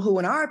people who,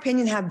 in our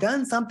opinion, have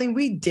done something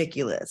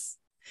ridiculous.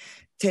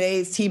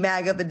 Today's tea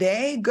bag of the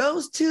day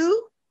goes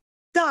to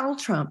Donald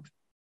Trump.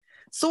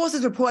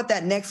 Sources report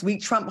that next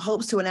week, Trump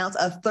hopes to announce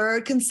a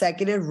third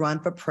consecutive run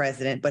for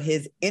president, but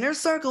his inner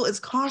circle is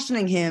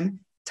cautioning him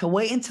to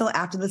wait until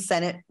after the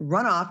Senate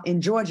runoff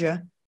in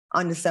Georgia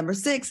on December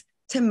 6th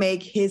to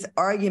make his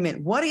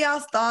argument. What are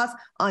y'all's thoughts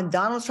on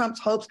Donald Trump's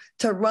hopes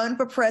to run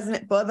for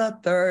president for the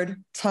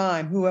third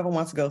time? Whoever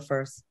wants to go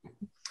first.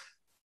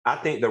 I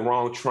think the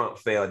wrong Trump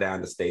fell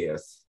down the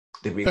stairs,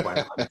 to be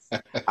quite honest.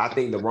 I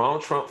think the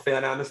wrong Trump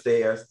fell down the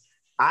stairs.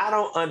 I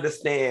don't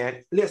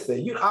understand.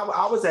 Listen,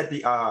 I was at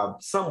the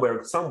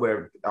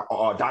somewhere,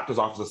 doctor's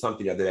office or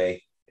something the other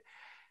day.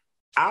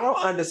 I don't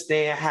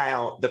understand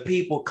how the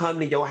people come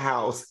to your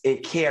house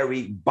and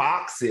carry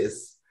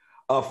boxes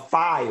of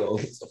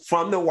files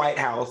from the White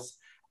House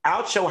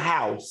out your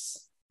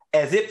house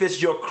as if it's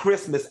your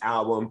Christmas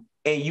album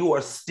and you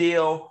are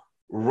still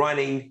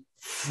running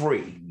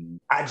free.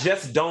 I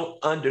just don't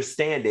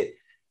understand it.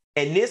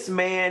 And this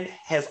man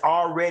has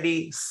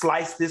already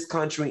sliced this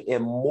country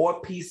in more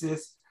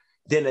pieces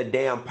than a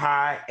damn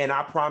pie. And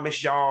I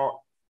promise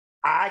y'all,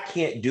 I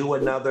can't do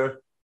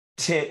another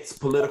tense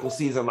political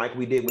season like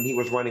we did when he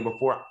was running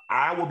before.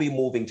 I will be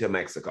moving to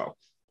Mexico.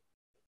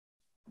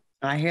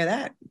 I hear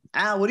that.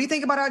 Al, what do you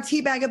think about our tea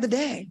bag of the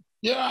day?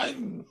 Yeah,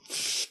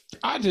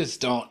 I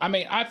just don't. I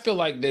mean, I feel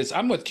like this.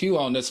 I'm with Q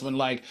on this one.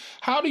 Like,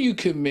 how do you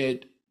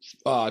commit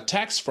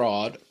tax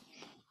fraud,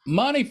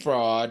 money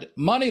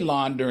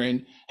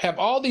laundering, have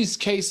all these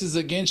cases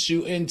against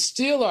you and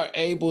still are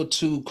able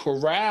to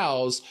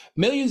carouse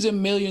millions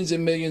and millions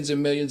and millions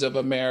and millions of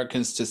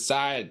Americans to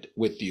side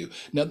with you?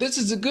 Now, this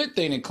is a good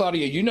thing. And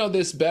Claudia, you know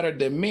this better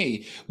than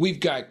me. We've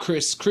got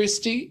Chris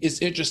Christie is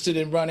interested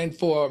in running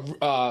for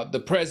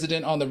the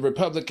president on the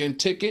Republican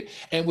ticket.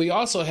 And we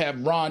also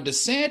have Ron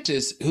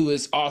DeSantis, who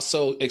has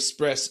also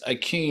expressed a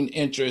keen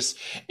interest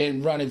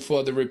in running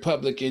for the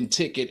Republican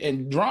ticket.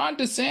 And Ron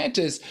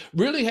DeSantis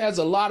really has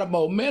a lot of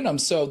momentum.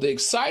 So the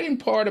exciting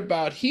part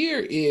about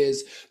here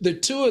is the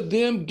two of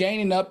them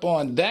gaining up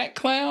on that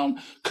clown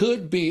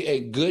could be a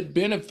good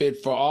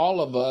benefit for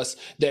all of us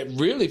that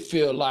really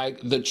feel like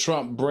the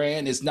Trump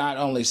brand is not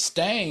only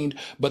stained,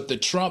 but the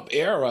Trump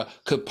era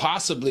could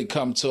possibly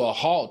come to a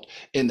halt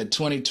in the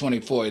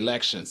 2024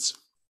 elections.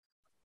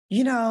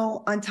 You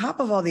know, on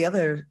top of all the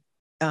other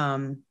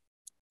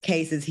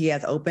cases he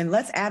has open,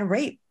 let's add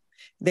rape.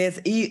 There's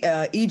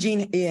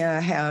Eugene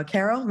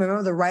Carroll,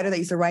 remember the writer that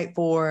used to write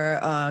for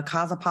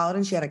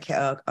Cosmopolitan? She had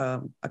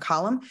a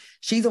column.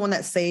 She's the one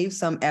that saved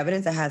some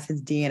evidence that has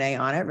his DNA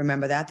on it.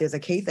 Remember that? There's a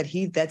case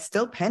that's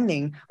still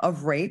pending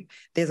of rape.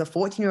 There's a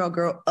 14-year-old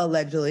girl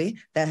allegedly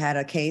that had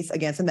a case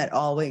against him that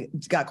always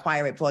got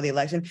quiet right before the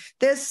election.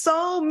 There's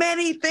so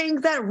many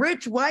things that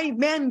rich white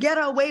men get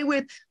away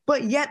with,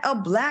 but yet a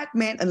black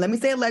man, and let me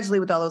say allegedly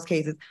with all those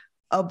cases,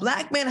 a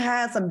black man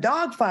has some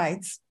dog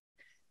fights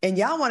and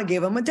y'all want to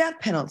give him a death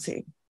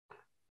penalty.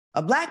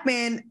 A black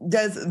man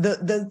does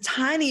the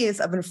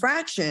tiniest of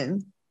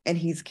infraction and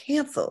he's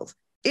canceled.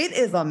 It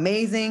is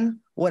amazing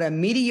what a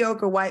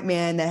mediocre white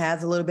man that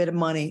has a little bit of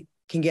money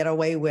can get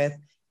away with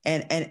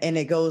and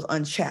it goes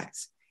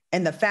unchecked.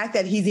 And the fact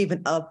that he's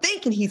even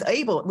thinking he's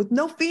able with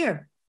no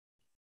fear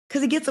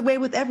because he gets away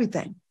with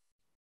everything.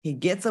 He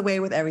gets away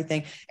with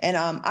everything. And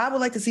I would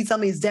like to see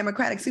some of these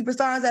Democratic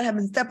superstars that have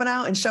been stepping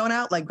out and showing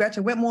out, like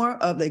Gretchen Whitmer,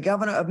 of the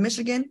governor of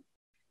Michigan,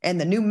 and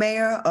the new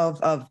mayor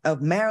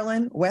of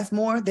Maryland,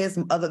 Westmore. There's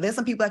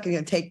some people that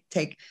can take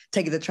it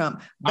to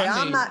Trump. But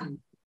I'm not.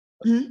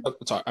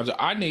 Sorry,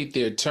 I need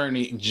the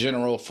Attorney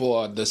General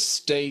for the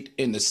state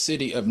in the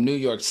city of New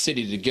York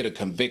City to get a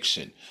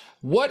conviction.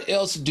 What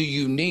else do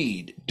you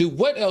need?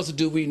 What else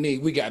do we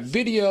need? We got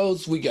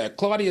videos. We got,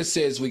 Claudia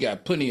says we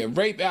got plenty of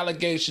rape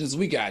allegations.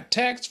 We got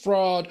tax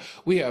fraud.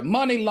 We have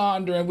money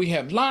laundering. We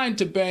have lying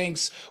to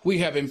banks. We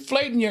have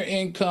inflating your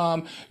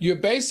income. You're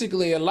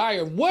basically a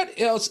liar. What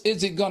else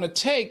is it going to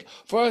take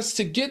for us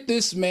to get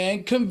this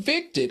man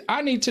convicted?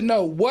 I need to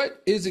know,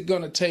 what is it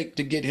going to take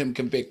to get him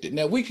convicted?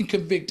 Now, we can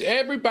convict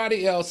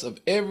everybody else of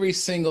every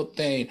single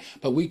thing,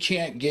 but we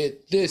can't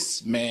get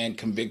this man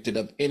convicted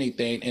of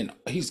anything. And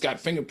he's got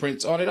fingerprints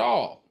on it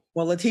all.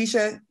 Well,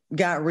 Letitia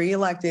got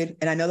reelected,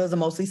 and I know those are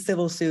mostly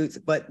civil suits,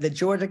 but the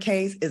Georgia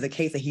case is a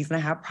case that he's going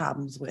to have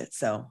problems with.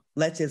 So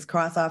let's just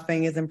cross our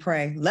fingers and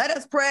pray. Let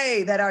us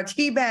pray that our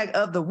teabag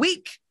of the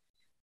week,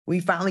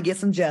 we finally get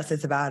some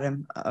justice about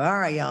him. All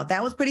right, y'all.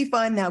 That was pretty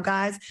fun. Now,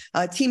 guys,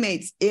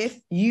 teammates, if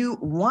you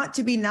want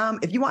to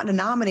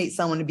nominate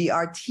someone to be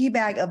our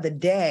teabag of the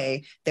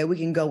day that we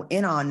can go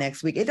in on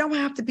next week, it don't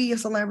have to be a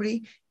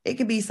celebrity. It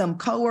could be some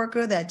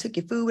coworker that took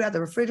your food out of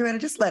the refrigerator.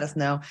 Just let us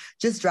know.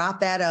 Just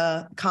drop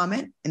that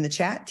comment in the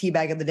chat,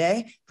 teabag of the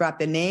day, drop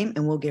their name,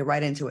 and we'll get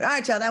right into it. All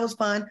right, y'all, that was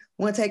fun.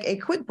 We're going to take a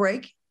quick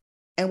break,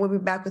 and we'll be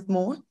back with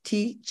more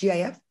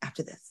TGIF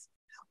after this.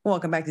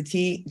 Welcome back to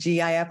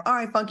TGIF. All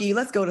right, Funky,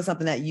 let's go to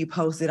something that you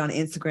posted on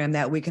Instagram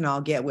that we can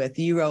all get with.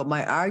 You wrote,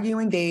 "My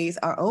arguing days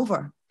are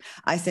over.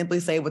 I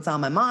simply say what's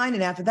on my mind,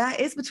 and after that,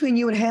 it's between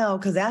you and hell,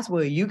 because that's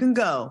where you can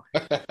go."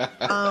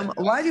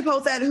 Why did you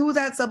post that? Who was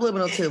that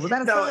subliminal to? Was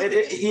that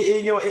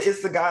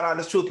it's the God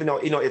honest truth.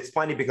 It's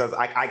funny because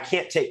I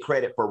can't take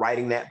credit for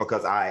writing that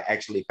because I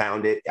actually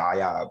found it.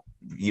 I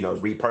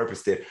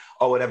repurposed it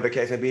or whatever the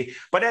case may be.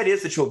 But that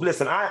is the truth.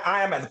 Listen,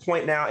 I am at the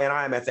point now, and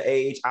I am at the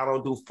age, I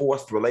don't do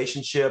forced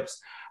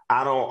relationships.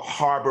 I don't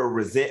harbor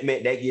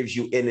resentment. That gives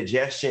you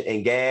indigestion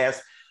and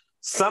gas.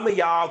 Some of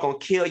y'all gonna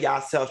kill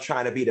yourself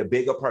trying to be the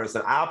bigger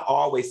person. I've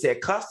always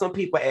said, cuss some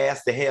people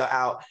ass the hell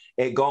out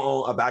and go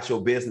on about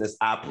your business.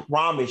 I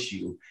promise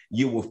you,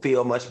 you will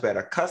feel much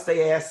better. Cuss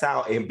their ass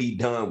out and be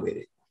done with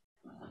it.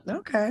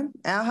 Okay.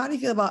 Al, how do you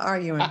feel about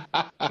arguing?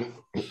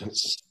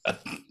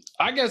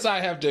 I guess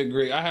I have to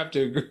agree. I have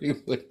to agree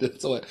with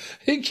this one.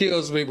 He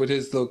kills me with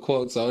his little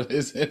quotes on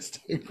his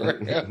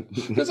Instagram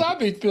because I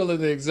be feeling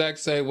the exact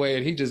same way,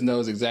 and he just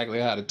knows exactly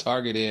how to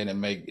target in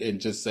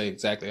and just say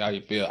exactly how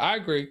you feel. I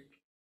agree.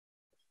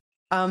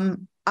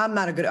 I'm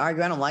not a good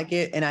arguer. I don't like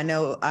it. And I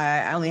know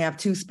I only have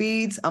two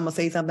speeds. I'm going to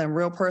say something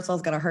real personal.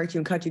 It's going to hurt you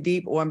and cut you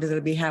deep, or I'm just going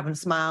to be having a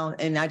smile.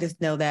 And I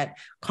just know that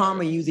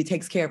karma usually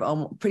takes care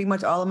of pretty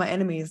much all of my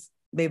enemies.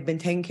 They've been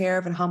taken care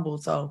of and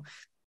humbled. So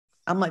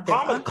I'm like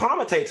that.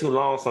 Karma take too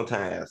long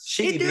sometimes.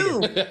 She do.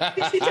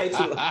 She take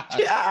too long.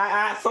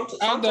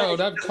 I know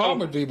that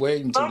karma be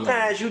waiting too long.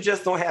 Sometimes you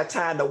just don't have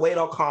time to wait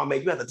on karma.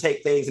 You have to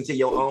take things into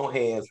your own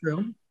hands.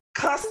 True.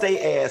 Cuss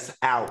their ass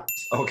out,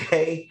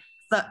 okay?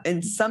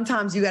 And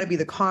sometimes you got to be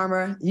the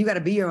karma. You got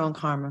to be your own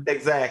karma.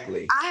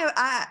 Exactly.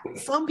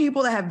 Some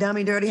people that have done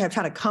me dirty have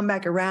tried to come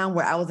back around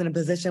where I was in a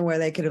position where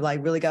they could have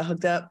really got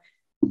hooked up,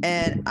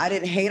 and I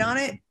didn't hate on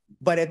it.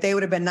 But if they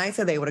would have been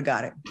nicer, they would have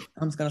got it.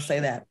 I'm just gonna say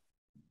that.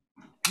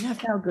 And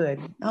that felt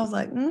good. I was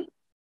like,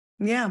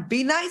 yeah,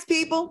 be nice,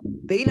 people.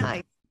 Be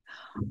nice.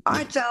 All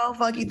right, y'all.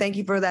 Funky, thank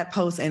you for that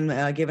post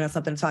and giving us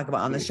something to talk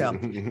about on the show.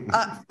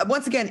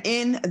 Once again,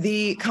 in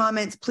the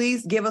comments,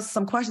 please give us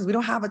some questions. We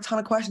don't have a ton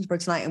of questions for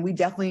tonight, and we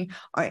definitely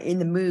are in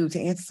the mood to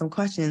answer some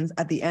questions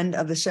at the end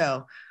of the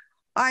show.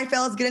 All right,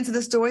 fellas, get into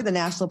the story. The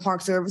National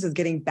Park Service is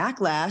getting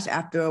backlash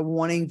after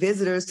warning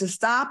visitors to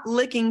stop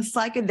licking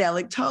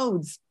psychedelic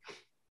toads.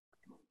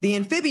 The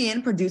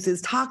amphibian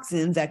produces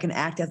toxins that can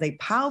act as a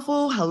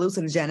powerful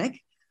hallucinogenic.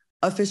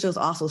 Officials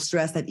also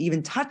stress that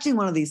even touching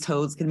one of these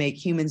toads can make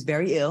humans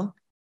very ill,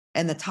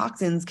 and the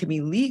toxins can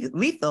be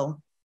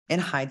lethal in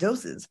high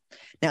doses.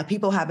 Now,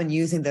 people have been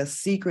using the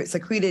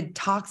secreted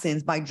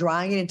toxins by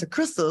drying it into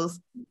crystals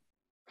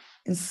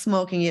and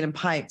smoking it in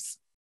pipes.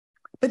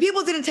 But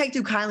people didn't take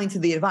too kindly to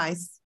the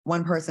advice.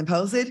 One person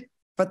posted,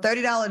 "For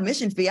 $30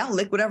 admission fee, I'll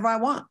lick whatever I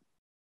want."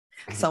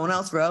 Someone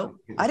else wrote,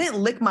 "I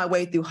didn't lick my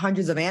way through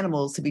hundreds of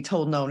animals to be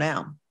told no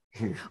now."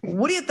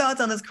 What are your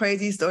thoughts on this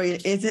crazy story?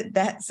 Is it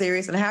that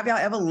serious? And have y'all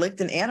ever licked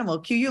an animal?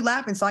 Q, you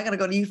laughing, so I got to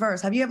go to you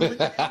first. Have you ever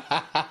licked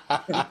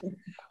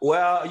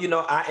Well,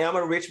 I am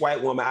a rich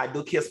white woman. I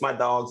do kiss my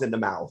dogs in the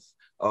mouth,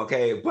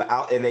 okay? But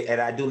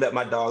I do let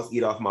my dogs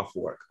eat off my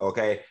fork,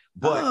 okay?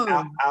 But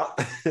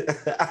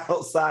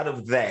outside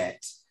of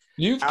that,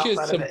 you've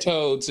kissed some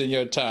toads in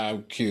your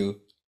time, Q.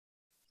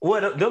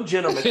 Well, them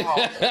gentlemen,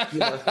 yeah,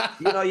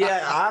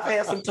 I've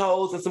had some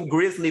toads and some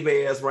grizzly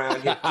bears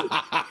around here too.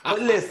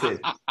 But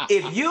listen,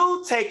 if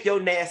you take your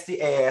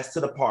nasty ass to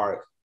the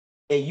park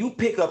and you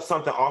pick up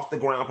something off the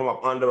ground from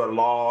up under a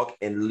log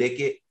and lick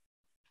it,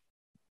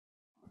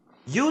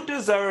 you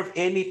deserve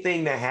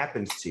anything that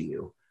happens to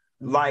you.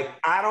 Like,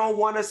 I don't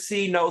want to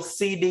see no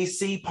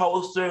CDC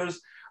posters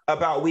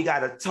about we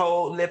got a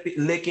toad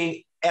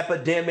licking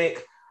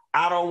epidemic.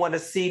 I don't want to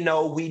see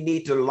we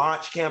need to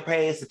launch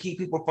campaigns to keep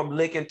people from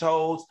licking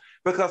toads,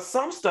 because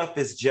some stuff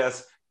is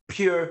just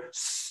pure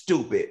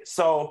stupid.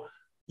 So,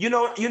 you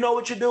know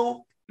what you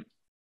do?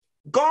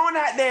 Go on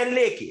out there and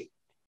lick it.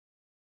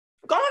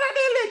 Go on out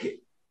there and lick it.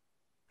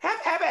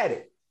 Have at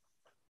it.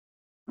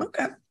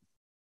 Okay.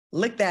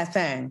 Lick that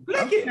thing.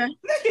 Lick it.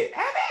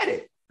 Have at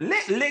it.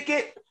 Lick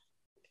it.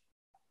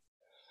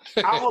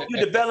 I hope you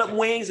develop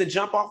wings and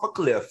jump off a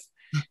cliff.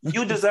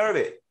 You deserve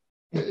it.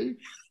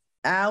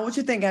 Al, what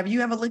you think? Have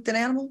you ever licked an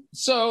animal?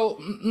 So,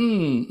 I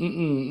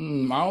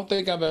don't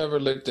think I've ever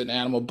licked an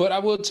animal, but I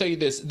will tell you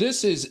this.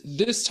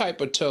 This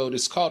type of toad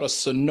is called a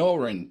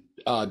Sonoran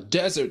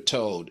desert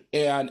toad,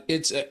 and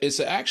it's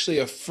actually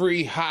a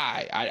free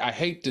high. I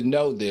hate to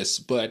know this,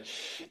 but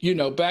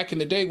back in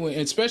the day,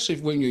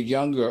 especially when you're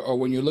younger or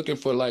when you're looking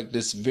for like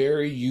this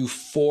very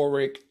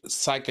euphoric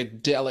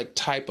psychedelic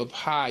type of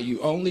high,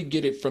 you only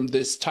get it from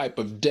this type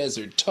of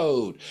desert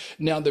toad.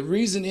 Now the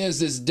reason is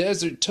this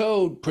desert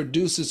toad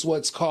produces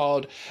what's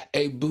called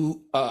a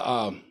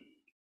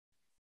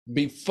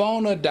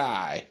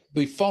bufonidae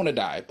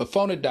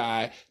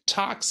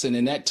toxin,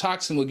 and that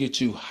toxin will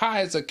get you high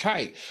as a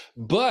kite,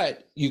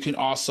 but you can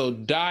also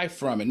die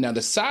from it. Now,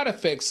 the side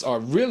effects are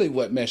really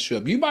what mess you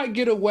up. You might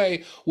get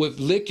away with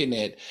licking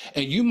it,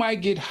 and you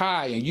might get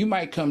high, and you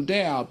might come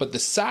down, but the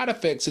side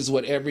effects is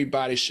what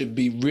everybody should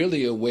be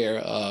really aware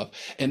of,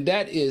 and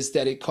that is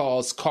that it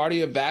causes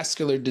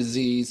cardiovascular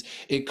disease.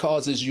 It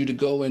causes you to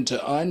go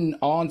into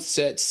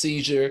onset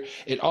seizure.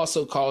 It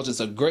also causes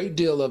a great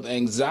deal of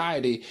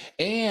anxiety,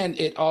 and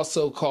it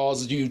also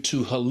causes you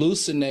to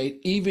hallucinate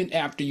even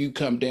after you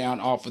come down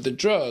off of the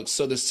drugs.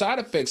 So the side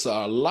effects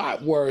are a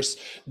lot worse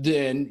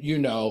than,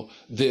 the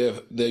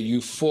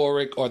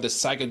euphoric or the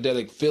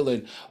psychedelic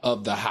feeling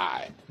of the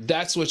high.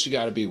 That's what you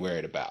got to be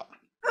worried about.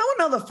 I don't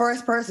know the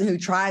first person who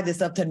tried this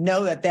stuff to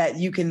know that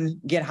you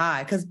can get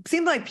high, because it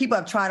seems like people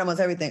have tried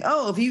almost everything.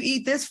 Oh, if you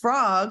eat this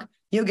frog,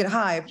 you'll get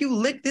high. If you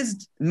lick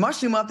this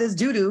mushroom off this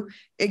doo-doo,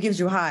 it gives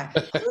you high.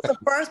 Who's the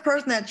first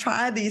person that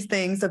tried these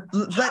things to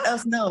let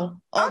us know?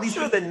 I'm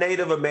sure the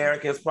Native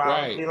Americans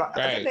probably.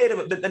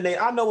 Right.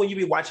 I know when you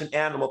be watching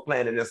Animal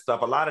Planet and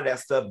stuff, a lot of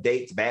that stuff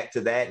dates back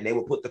to that, and they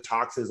would put the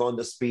toxins on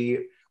the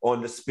spear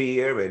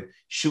and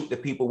shoot the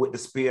people with the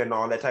spear and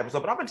all that type of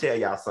stuff. But I'm gonna tell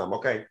y'all something,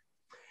 okay?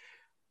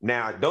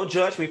 Now, don't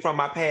judge me from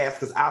my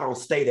past, because I don't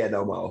stay there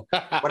no more.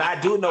 But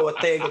I do know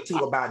a thing or two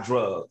about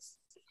drugs.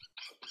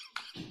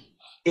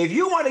 If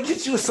you want to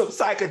get you some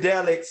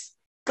psychedelics,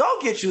 go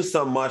get you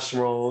some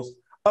mushrooms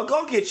or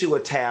go get you a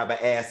tab of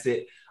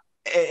acid.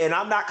 And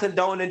I'm not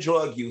condoning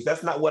drug use.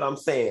 That's not what I'm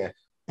saying.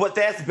 But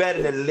that's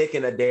better than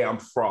licking a damn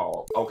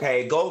frog,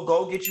 okay?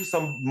 Go get you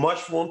some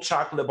mushroom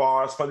chocolate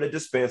bars from the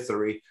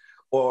dispensary,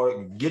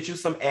 or get you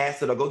some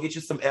acid, or go get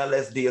you some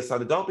LSD or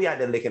something. Don't be out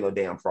there licking no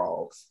damn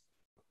frogs.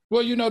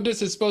 Well,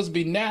 this is supposed to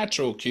be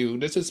natural, Q.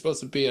 This is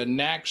supposed to be a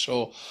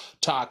natural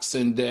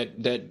toxin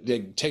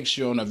that takes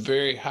you on a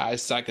very high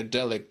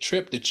psychedelic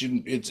trip.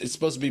 It's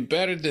supposed to be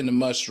better than the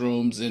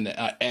mushrooms and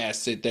the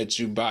acid that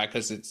you buy,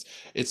 because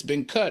it's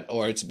been cut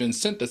or it's been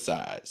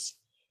synthesized.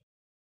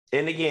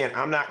 And again,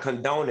 I'm not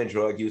condoning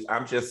drug use.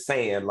 I'm just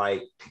saying,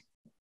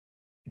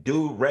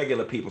 do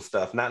regular people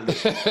stuff, not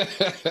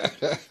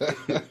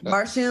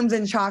mushrooms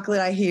and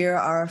chocolate, I hear,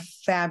 are a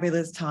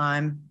fabulous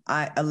time,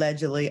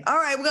 allegedly. All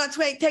right, we're going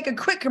to take a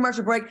quick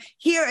commercial break.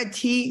 Here at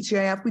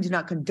TGIF, we do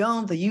not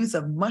condone the use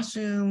of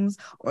mushrooms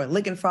or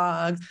licking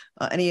frogs,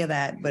 any of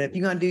that. But if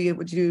you're going to do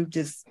what you do,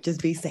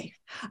 just be safe.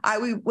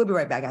 All right, we'll be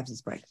right back after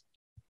this break.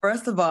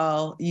 First of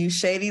all, you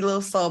shady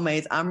little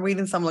soulmates, I'm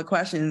reading some of the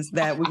questions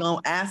that we're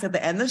going to ask at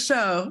the end of the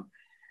show.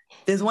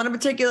 There's one in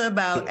particular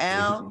about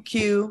Al,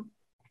 Q,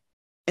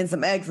 and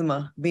some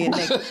eczema being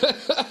naked.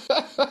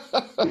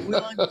 We're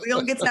going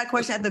to get to that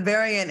question at the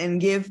very end and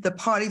give the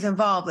parties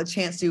involved a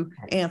chance to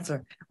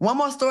answer. One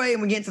more story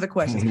and we get into the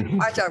questions. All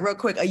right, y'all, real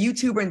quick. A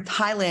YouTuber in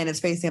Thailand is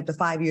facing up to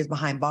 5 years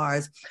behind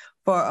bars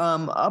for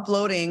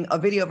uploading a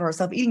video of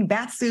herself eating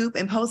bat soup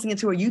and posting it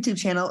to her YouTube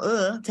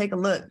channel. Take a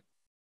look.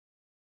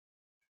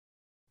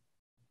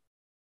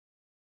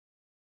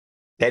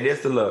 That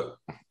is the look.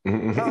 Okay,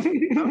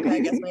 I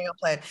guess we ain't gonna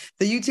play it.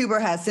 The YouTuber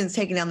has since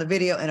taken down the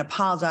video and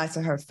apologized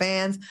to her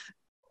fans.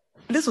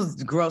 This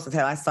was gross as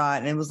hell. I saw it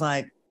and it was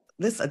like,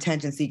 this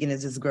attention seeking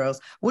is just gross.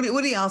 What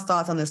are y'all's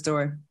thoughts on this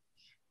story?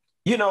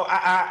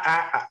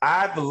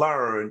 I've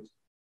learned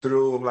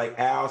through, like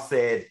Al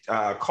said,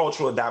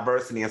 cultural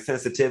diversity and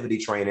sensitivity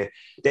training,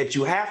 that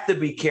you have to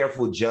be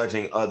careful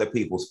judging other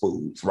people's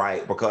foods,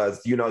 right?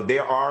 Because,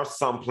 there are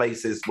some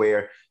places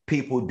where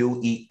people do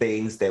eat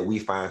things that we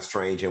find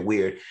strange and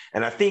weird.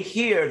 And I think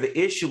here the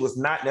issue was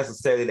not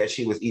necessarily that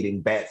she was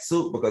eating bat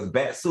soup, because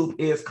bat soup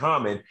is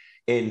common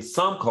in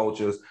some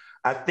cultures.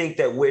 I think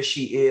that where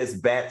she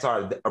is, bats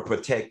are a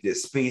protected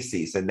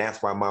species, and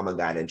that's why Mama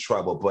got in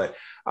trouble. But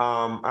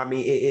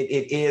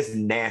it is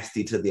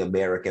nasty to the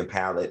American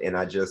palate, and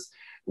I just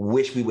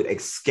wish we would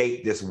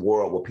escape this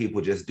world where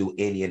people just do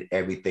any and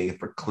everything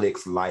for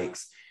clicks,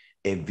 likes,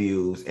 and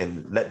views,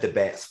 and let the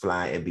bats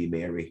fly and be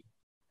merry.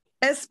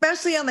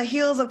 Especially on the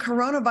heels of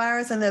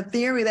coronavirus and the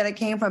theory that it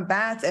came from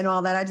bats and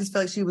all that. I just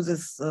feel like she was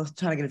just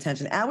trying to get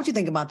attention. Al, what you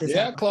think about this?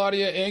 Yeah,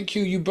 Claudia and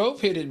Q, you both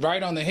hit it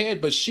right on the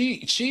head, but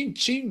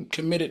she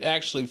committed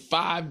actually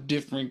 5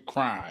 different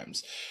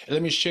crimes.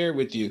 Let me share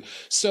with you.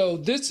 So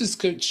this is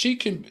she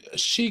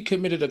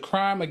committed a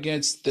crime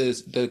against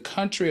the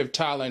country of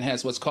Thailand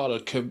has what's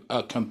called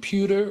a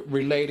computer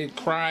related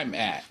crime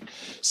act.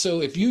 So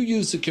if you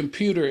use a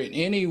computer in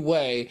any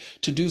way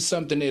to do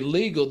something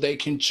illegal, they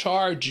can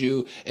charge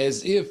you as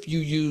if you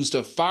used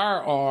a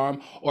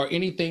firearm or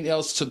anything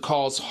else to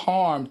cause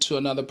harm to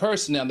another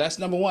person. Now, that's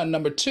number one.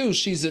 Number two,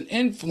 she's an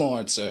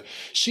influencer.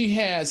 She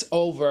has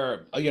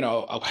over,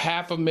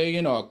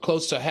 500,000 or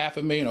close to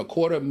 500,000 or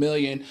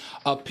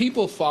 250,000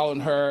 people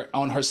following her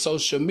on her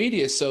social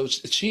media. So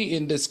she,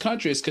 in this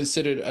country, is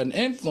considered an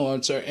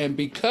influencer. And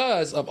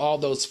because of all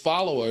those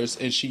followers,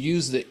 and she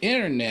used the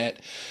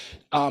internet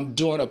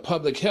during a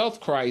public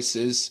health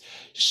crisis,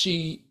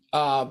 she,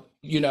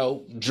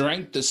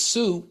 drank the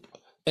soup.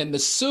 And the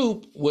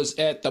soup was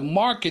at the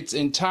markets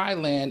in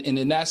Thailand, and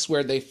then that's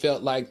where they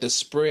felt like the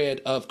spread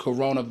of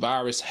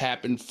coronavirus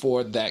happened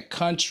for that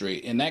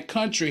country. And that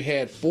country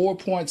had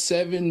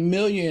 4.7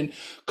 million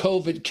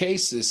COVID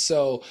cases.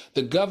 So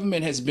the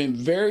government has been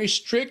very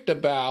strict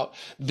about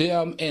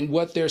them and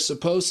what they're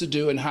supposed to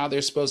do and how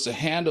they're supposed to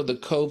handle the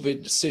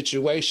COVID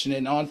situation.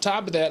 And on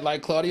top of that,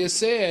 like Claudia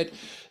said,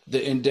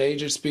 the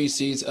endangered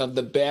species of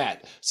the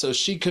bat. So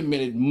she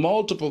committed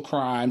multiple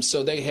crimes,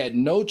 so they had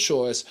no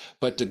choice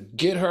but to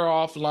get her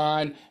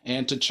offline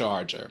and to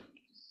charge her.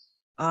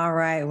 All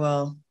right,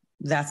 well,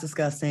 that's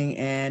disgusting,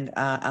 and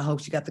I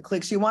hope she got the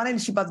clicks she wanted, and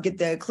she's about to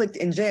get clicked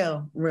in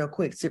jail real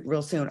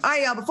soon. All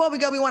right, y'all, before we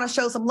go, we want to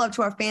show some love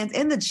to our fans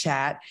in the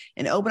chat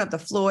and open up the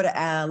floor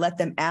to let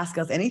them ask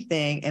us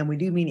anything, and we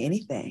do mean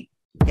anything.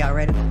 Y'all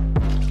ready?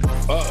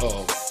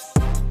 Uh-oh.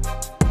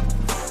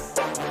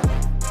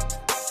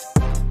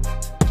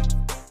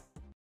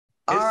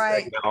 All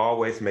right. It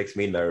always makes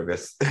me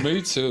nervous.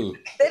 Me too.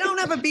 They don't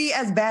ever be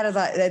as bad as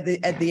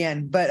at the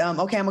end. But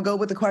okay, I'm gonna go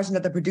with the question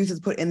that the producers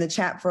put in the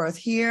chat for us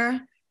here.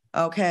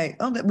 Okay.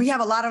 Oh, we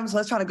have a lot of them, so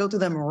let's try to go through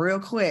them real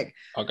quick.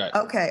 Okay.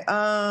 Okay.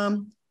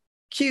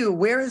 Q,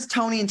 where is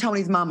Tony and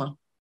Tony's mama?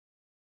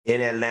 In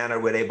Atlanta,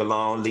 where they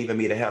belong, leaving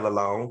me the hell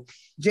alone.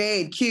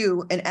 Jade,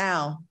 Q, and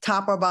Al,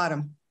 top or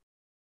bottom?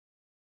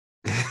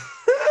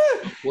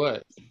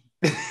 What?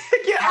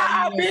 Get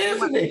our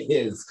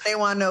business. They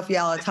want to know if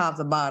y'all are tops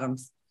or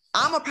bottoms.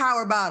 I'm a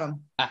power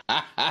bottom.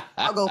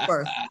 I'll go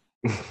first.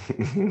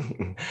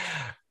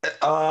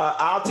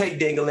 I'll take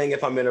ding-a-ling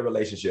if I'm in a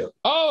relationship.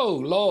 Oh,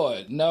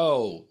 Lord,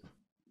 no.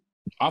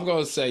 I'm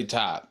going to say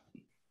top.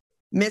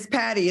 Miss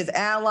Patty, is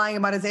Al lying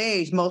about his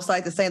age? Most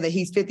likely to say that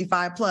he's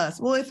 55 plus.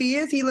 Well, if he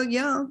is, he look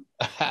young.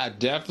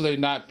 Definitely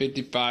not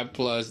 55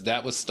 plus.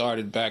 That was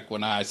started back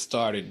when I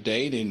started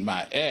dating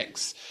my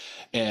ex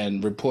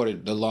and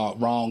reported the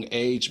wrong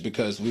age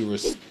because we were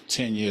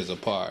 10 years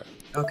apart.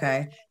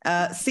 Okay.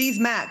 C's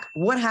Mac,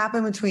 what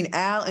happened between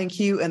Al and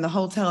Q in the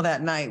hotel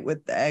that night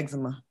with the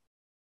eczema?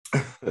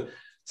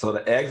 So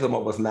the eczema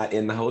was not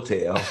in the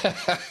hotel.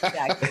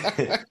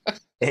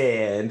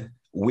 And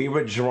we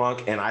were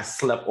drunk and I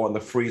slept on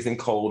the freezing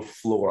cold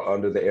floor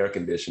under the air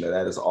conditioner.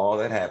 That is all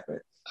that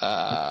happened.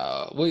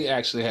 We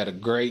actually had a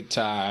great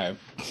time.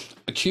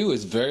 Q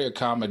is very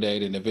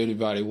accommodating if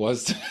anybody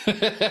wants to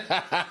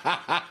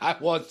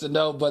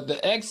know. But the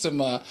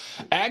eczema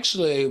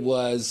actually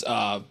was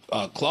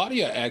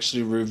Claudia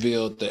actually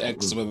revealed the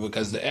eczema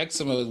because the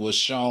eczema was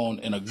shown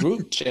in a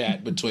group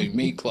chat between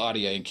me,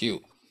 Claudia, and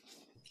Q.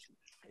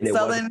 And it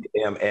wasn't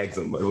damn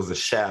eczema. It was a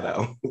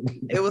shadow.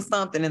 It was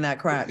something in that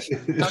crotch.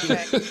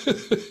 Okay.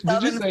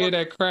 Did you say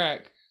that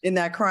crack? In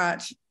that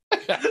crotch.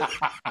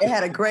 It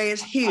had a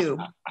grayish hue.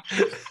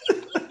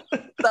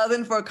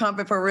 Southern for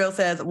Comfort for Real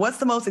says, what's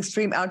the most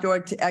extreme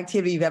outdoor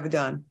activity you've ever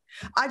done?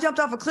 I jumped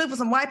off a cliff with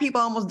some white people,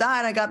 almost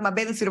died. I got my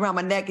bathing suit around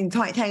my neck and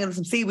tangled in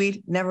some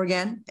seaweed. Never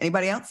again.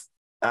 Anybody else?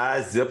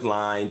 I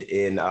zip-lined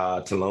in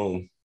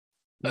Tulum.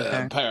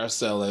 Okay.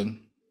 Parasailing.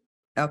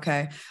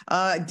 Okay.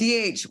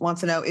 DH wants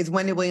to know, is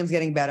Wendy Williams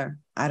getting better?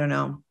 I don't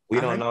know. We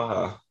don't know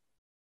her.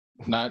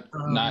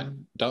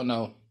 Don't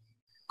know.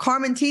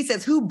 Carmen T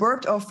says, who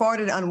burped or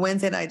farted on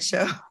Wednesday night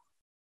show?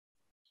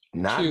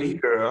 Not me,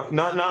 girl.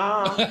 No.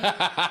 Not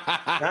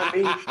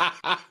me.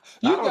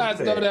 You guys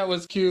know that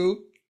was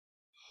Q.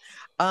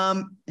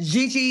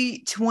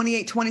 Gigi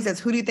 2820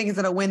 says, who do you think is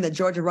going to win the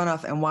Georgia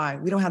runoff and why?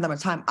 We don't have that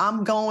much time.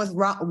 I'm going with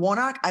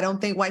Warnock. I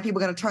don't think white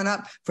people are going to turn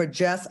up for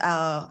just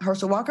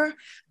Herschel Walker.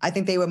 I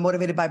think they were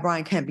motivated by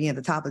Brian Kemp being at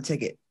the top of the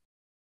ticket.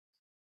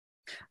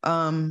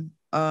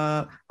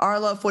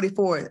 Arlo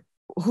 44,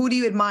 who do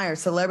you admire,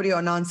 celebrity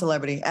or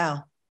non-celebrity?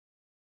 Al.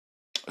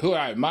 Who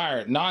I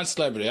admire,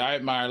 non-celebrity. I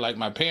admire like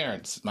my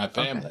parents, my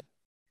family. Okay.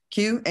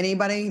 Q,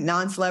 anybody,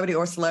 non-celebrity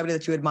or celebrity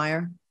that you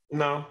admire?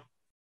 No.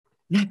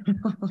 Not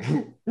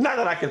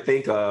that I can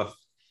think of.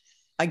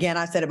 Again,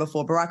 I said it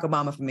before, Barack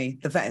Obama for me.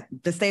 The fact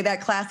to stay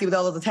that classy with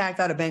all those attacks,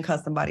 I'd have been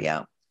cussed somebody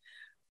out.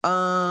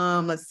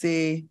 Let's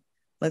see.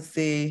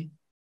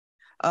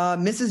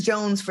 Mrs.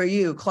 Jones, for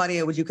you,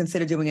 Claudia, would you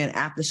consider doing an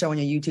after show on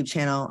your YouTube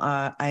channel?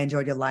 I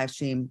enjoyed your live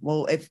stream.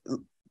 Well, if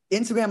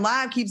Instagram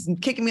Live keeps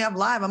kicking me off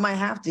live, I might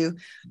have to.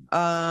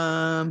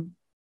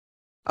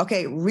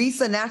 Okay,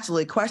 Risa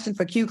Naturally, question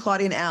for Q,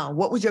 Claudia, and Al.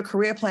 What was your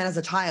career plan as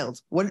a child?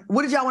 What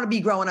did y'all want to be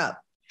growing up?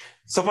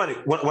 So funny.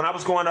 When I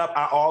was growing up,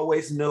 I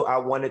always knew I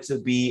wanted to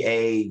be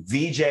a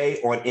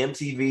VJ on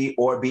MTV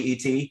or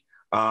BET.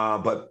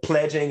 But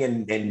pledging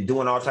and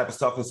doing all type of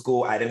stuff in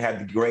school, I didn't have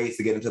the grades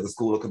to get into the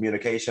School of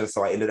Communication.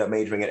 So I ended up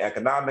majoring in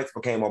economics,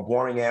 became a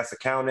boring ass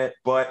accountant,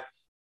 but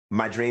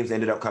my dreams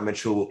ended up coming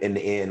true in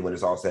the end when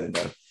it's all said and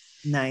done.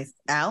 Nice.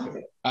 Al?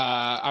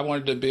 I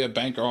wanted to be a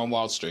banker on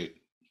Wall Street.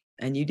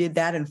 And you did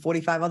that and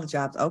 45 other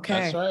jobs.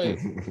 Okay. That's right.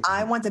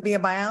 I want to be a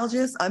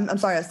biologist. I'm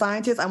sorry, a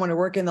scientist. I want to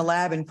work in the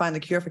lab and find the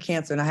cure for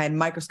cancer. And I had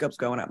microscopes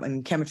growing up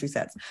and chemistry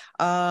sets.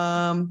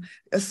 A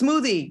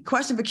Smoothie,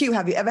 question for Q.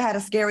 Have you ever had a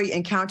scary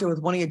encounter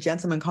with one of your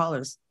gentlemen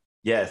callers?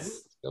 Yes.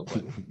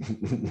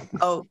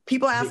 Oh,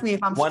 people ask me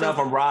if I'm one of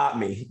them robbed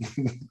me.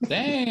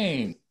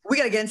 Dang. We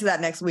got to get into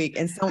that next week.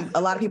 And so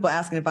a lot of people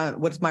asking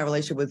what's my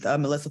relationship with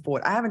Melissa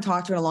Ford. I haven't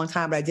talked to her in a long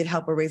time, but I did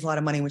help her raise a lot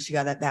of money when she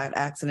got that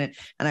accident,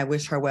 and I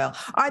wish her well.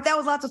 All right, that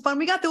was lots of fun.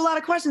 We got through a lot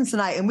of questions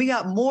tonight, and we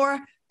got more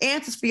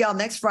answers for y'all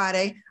next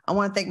Friday. I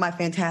want to thank my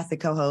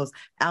fantastic co-hosts,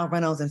 Al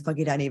Reynolds and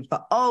Funky Diney,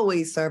 for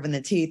always serving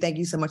the tea. Thank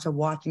you so much for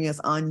watching us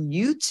on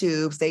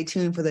YouTube. Stay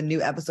tuned for the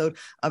new episode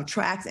of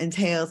Tracks and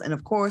Tales. And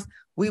of course,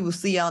 we will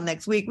see y'all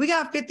next week. We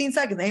got 15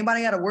 seconds.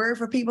 Anybody got a word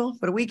for people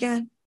for the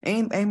weekend?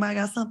 Anybody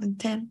got something?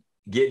 10?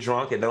 Get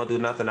drunk and don't do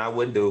nothing I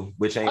wouldn't do,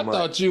 which ain't much. I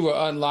thought you were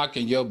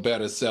unlocking your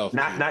better self.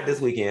 Not this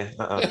weekend.